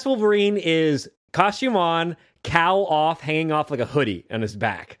best Wolverine is costume on, cowl off, hanging off like a hoodie on his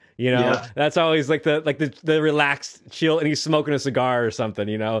back. That's always like the relaxed chill, and he's smoking a cigar or something.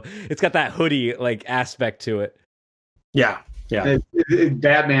 It's got that hoodie like aspect to it. Yeah.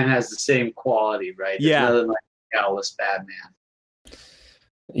 Batman has the same quality, right? There's nothing like cowless Batman.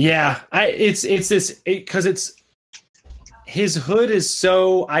 Yeah, it's this because it's his hood is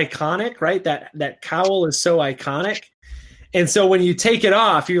so iconic, right? That cowl is so iconic. And so when you take it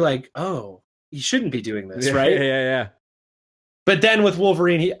off, you're like, oh, he shouldn't be doing this, right? Yeah. But then with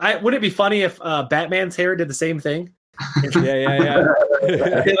Wolverine, wouldn't it be funny if Batman's hair did the same thing? Yeah.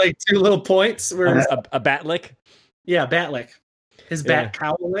 Like 2 little points. Where a bat lick? Yeah, bat lick. His bat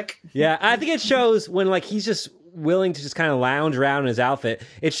cowl lick? Yeah, I think it shows when he's just willing to just kind of lounge around in his outfit.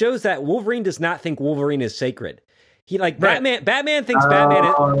 It shows that Wolverine does not think Wolverine is sacred. He Batman thinks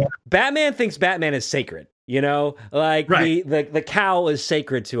Batman thinks Batman is sacred. The cowl is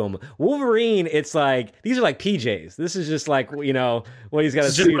sacred to him. Wolverine, it's like these are like PJs. This is just like what he's got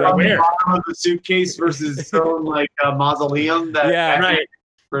to suit on the bottom of the suitcase versus throwing like a mausoleum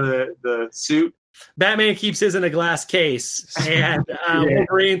for the suit. Batman keeps his in a glass case, and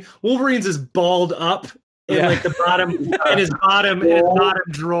Wolverine's is balled up in like the bottom in his bottom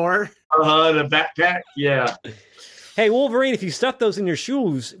drawer. The backpack, yeah. Hey, Wolverine, if you stuff those in your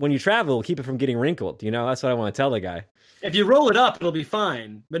shoes when you travel, it'll keep it from getting wrinkled. That's what I want to tell the guy. If you roll it up, it'll be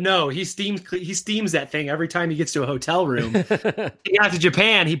fine. But no, he steams that thing every time he gets to a hotel room. He got to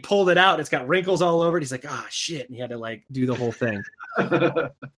Japan, he pulled it out. It's got wrinkles all over it. He's like, shit. And he had to do the whole thing.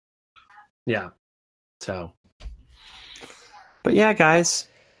 Yeah. So. But yeah, guys.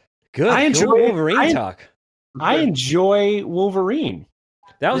 Good. I enjoy Wolverine talk. I enjoy Wolverine.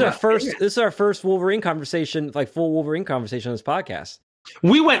 That was our first. This is our first Wolverine conversation, like full Wolverine conversation on this podcast.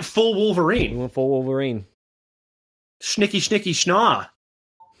 We went full Wolverine. Schnicky schnaw,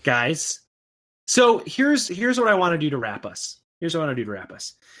 guys. So here's what I want to do to wrap us.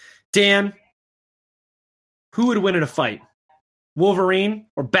 Dan, who would win in a fight? Wolverine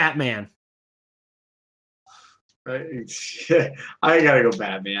or Batman? I gotta go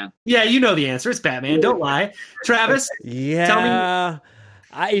Batman. Yeah, you know the answer. It's Batman. Don't lie. Travis? Yeah. Tell me.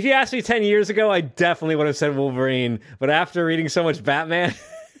 If you asked me 10 years ago, I definitely would have said Wolverine. But after reading so much Batman...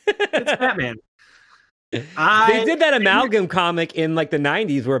 It's Batman. They did that amalgam comic in the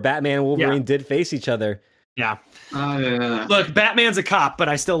 90s where Batman and Wolverine did face each other. Yeah. Look, Batman's a cop, but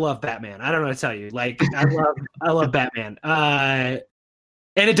I still love Batman. I don't know what to tell you. I love Batman. And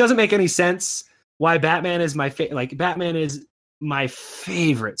it doesn't make any sense why Batman is my favorite. Batman is my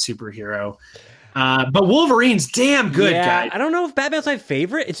favorite superhero. But Wolverine's damn good, guys. I don't know if Batman's my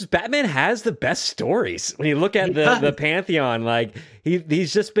favorite. It's just Batman has the best stories. When you look at the Pantheon,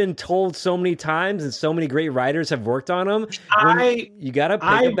 he's just been told so many times, and so many great writers have worked on him. You got to pick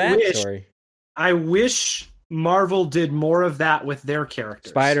a backstory. I wish Marvel did more of that with their characters.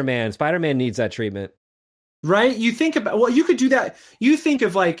 Spider-Man needs that treatment. Right? You think about, you could do that. You think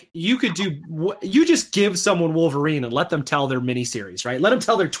of you just give someone Wolverine and let them tell their miniseries, right? Let them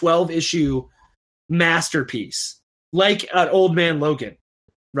tell their 12-issue masterpiece, like an Old Man Logan,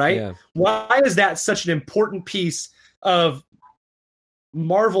 right? Yeah. Why is that such an important piece of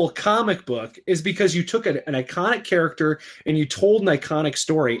Marvel comic book? Is because you took an iconic character and you told an iconic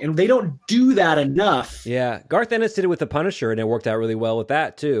story, and they don't do that enough. Yeah, Garth Ennis did it with the Punisher, and it worked out really well with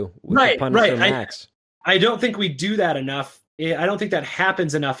that too. Right. I don't think we do that enough. I don't think that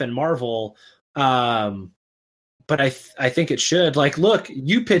happens enough in Marvel. But I think it should. Look,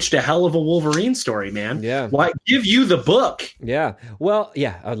 you pitched a hell of a Wolverine story, man. Yeah. Why give you the book? Yeah. Well,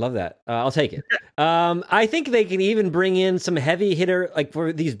 yeah, I'd love that. I'll take it. I think they can even bring in some heavy hitter,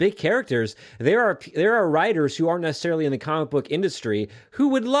 for these big characters. There are writers who aren't necessarily in the comic book industry who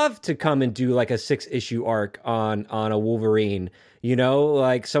would love to come and do a 6-issue arc on a Wolverine.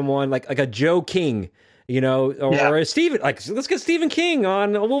 Someone like a Joe King, or a Stephen. Let's get Stephen King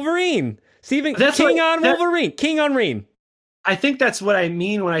on a Wolverine. Wolverine. King on Reen. I think that's what I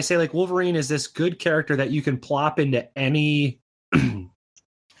mean when I say Wolverine is this good character that you can plop into any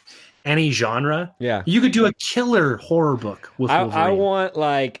any genre. Yeah. You could do a killer horror book with Wolverine. I want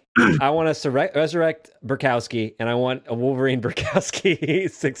to resurrect Bukowski, and I want a Wolverine Bukowski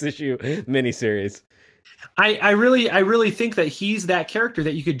 6-issue miniseries. I really think that he's that character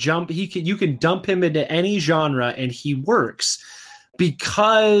that you could you can dump him into any genre and he works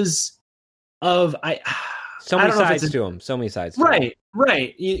because of so many sides to him. So many sides. To him.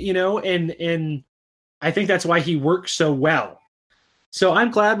 Right. You know, and I think that's why he works so well. So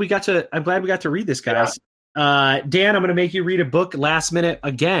I'm glad we got to read this, guys. Yeah. Dan, I'm going to make you read a book last minute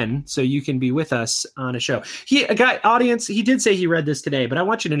again, so you can be with us on a show. He did say he read this today, but I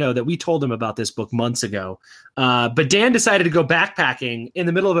want you to know that we told him about this book months ago. But Dan decided to go backpacking in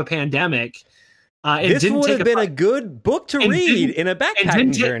the middle of a pandemic. This would have been a good book to read in a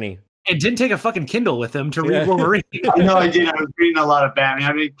backpacking journey. And didn't take a fucking Kindle with him to read Wolverine. No, I did. I was reading a lot of Batman.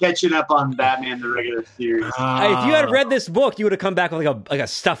 I've been catching up on Batman, the regular series. If you had read this book, you would have come back with like a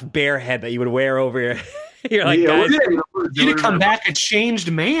stuffed bear head that you would wear over your. You're like, guys, you'd have come back a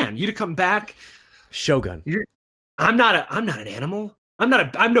changed man. You'd have come back Shogun. I'm not an animal.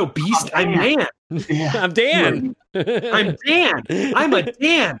 I'm no beast. I'm man. Yeah. I'm Dan. I'm Dan. I'm a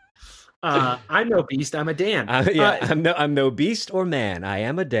Dan. I'm no beast. I'm a Dan. I'm no beast or man. I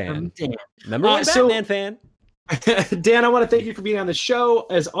am a Dan. I'm Dan. Number one Batman fan. Dan, I want to thank you for being on the show.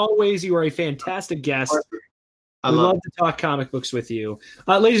 As always, you are a fantastic guest. We love to talk comic books with you.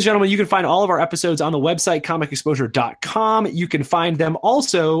 Ladies and gentlemen, you can find all of our episodes on the website, comicexposure.com. You can find them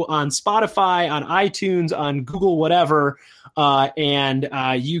also on Spotify, on iTunes, on Google, whatever. And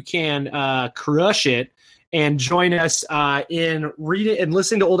you can crush it and join us in reading and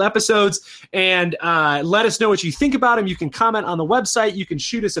listening to old episodes, and let us know what you think about them. You can comment on the website. You can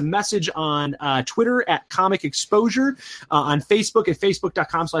shoot us a message on Twitter at Comic Exposure, on Facebook at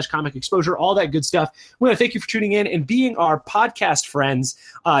facebook.com/Comic Exposure, all that good stuff. We want to thank you for tuning in and being our podcast friends.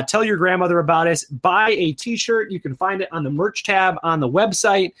 Tell your grandmother about us. Buy a t-shirt. You can find it on the merch tab on the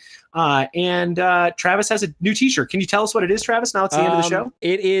website. And Travis has a new t-shirt. Can you tell us what it is, Travis? Now it's the end of the show.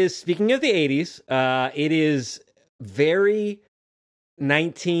 It is, speaking of the 80s, it is very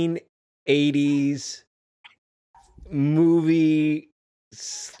 1980s movie.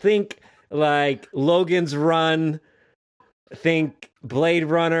 Think like Logan's Run, think Blade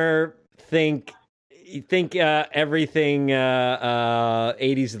Runner, think everything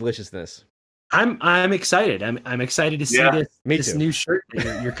 80s deliciousness. I'm excited. I'm excited to see this new shirt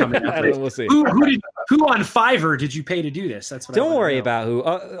that you're coming out with. We'll see. Who on Fiverr did you pay to do this? That's what. Don't worry about who.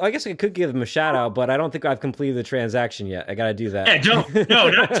 I guess I could give them a shout out, but I don't think I've completed the transaction yet. I got to do that. Yeah,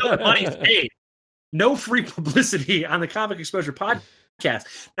 not until the money's paid. No free publicity on the Comic Exposure podcast.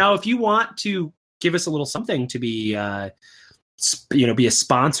 Now, if you want to give us a little something to be, be a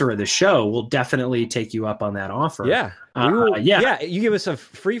sponsor of the show, we'll definitely take you up on that offer. Yeah. You give us a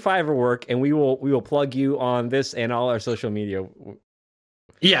free Fiverr work, and we will plug you on this and all our social media.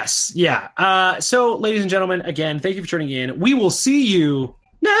 Yes. Yeah. So, ladies and gentlemen, again, thank you for tuning in. We will see you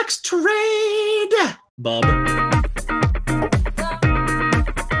next trade, bub.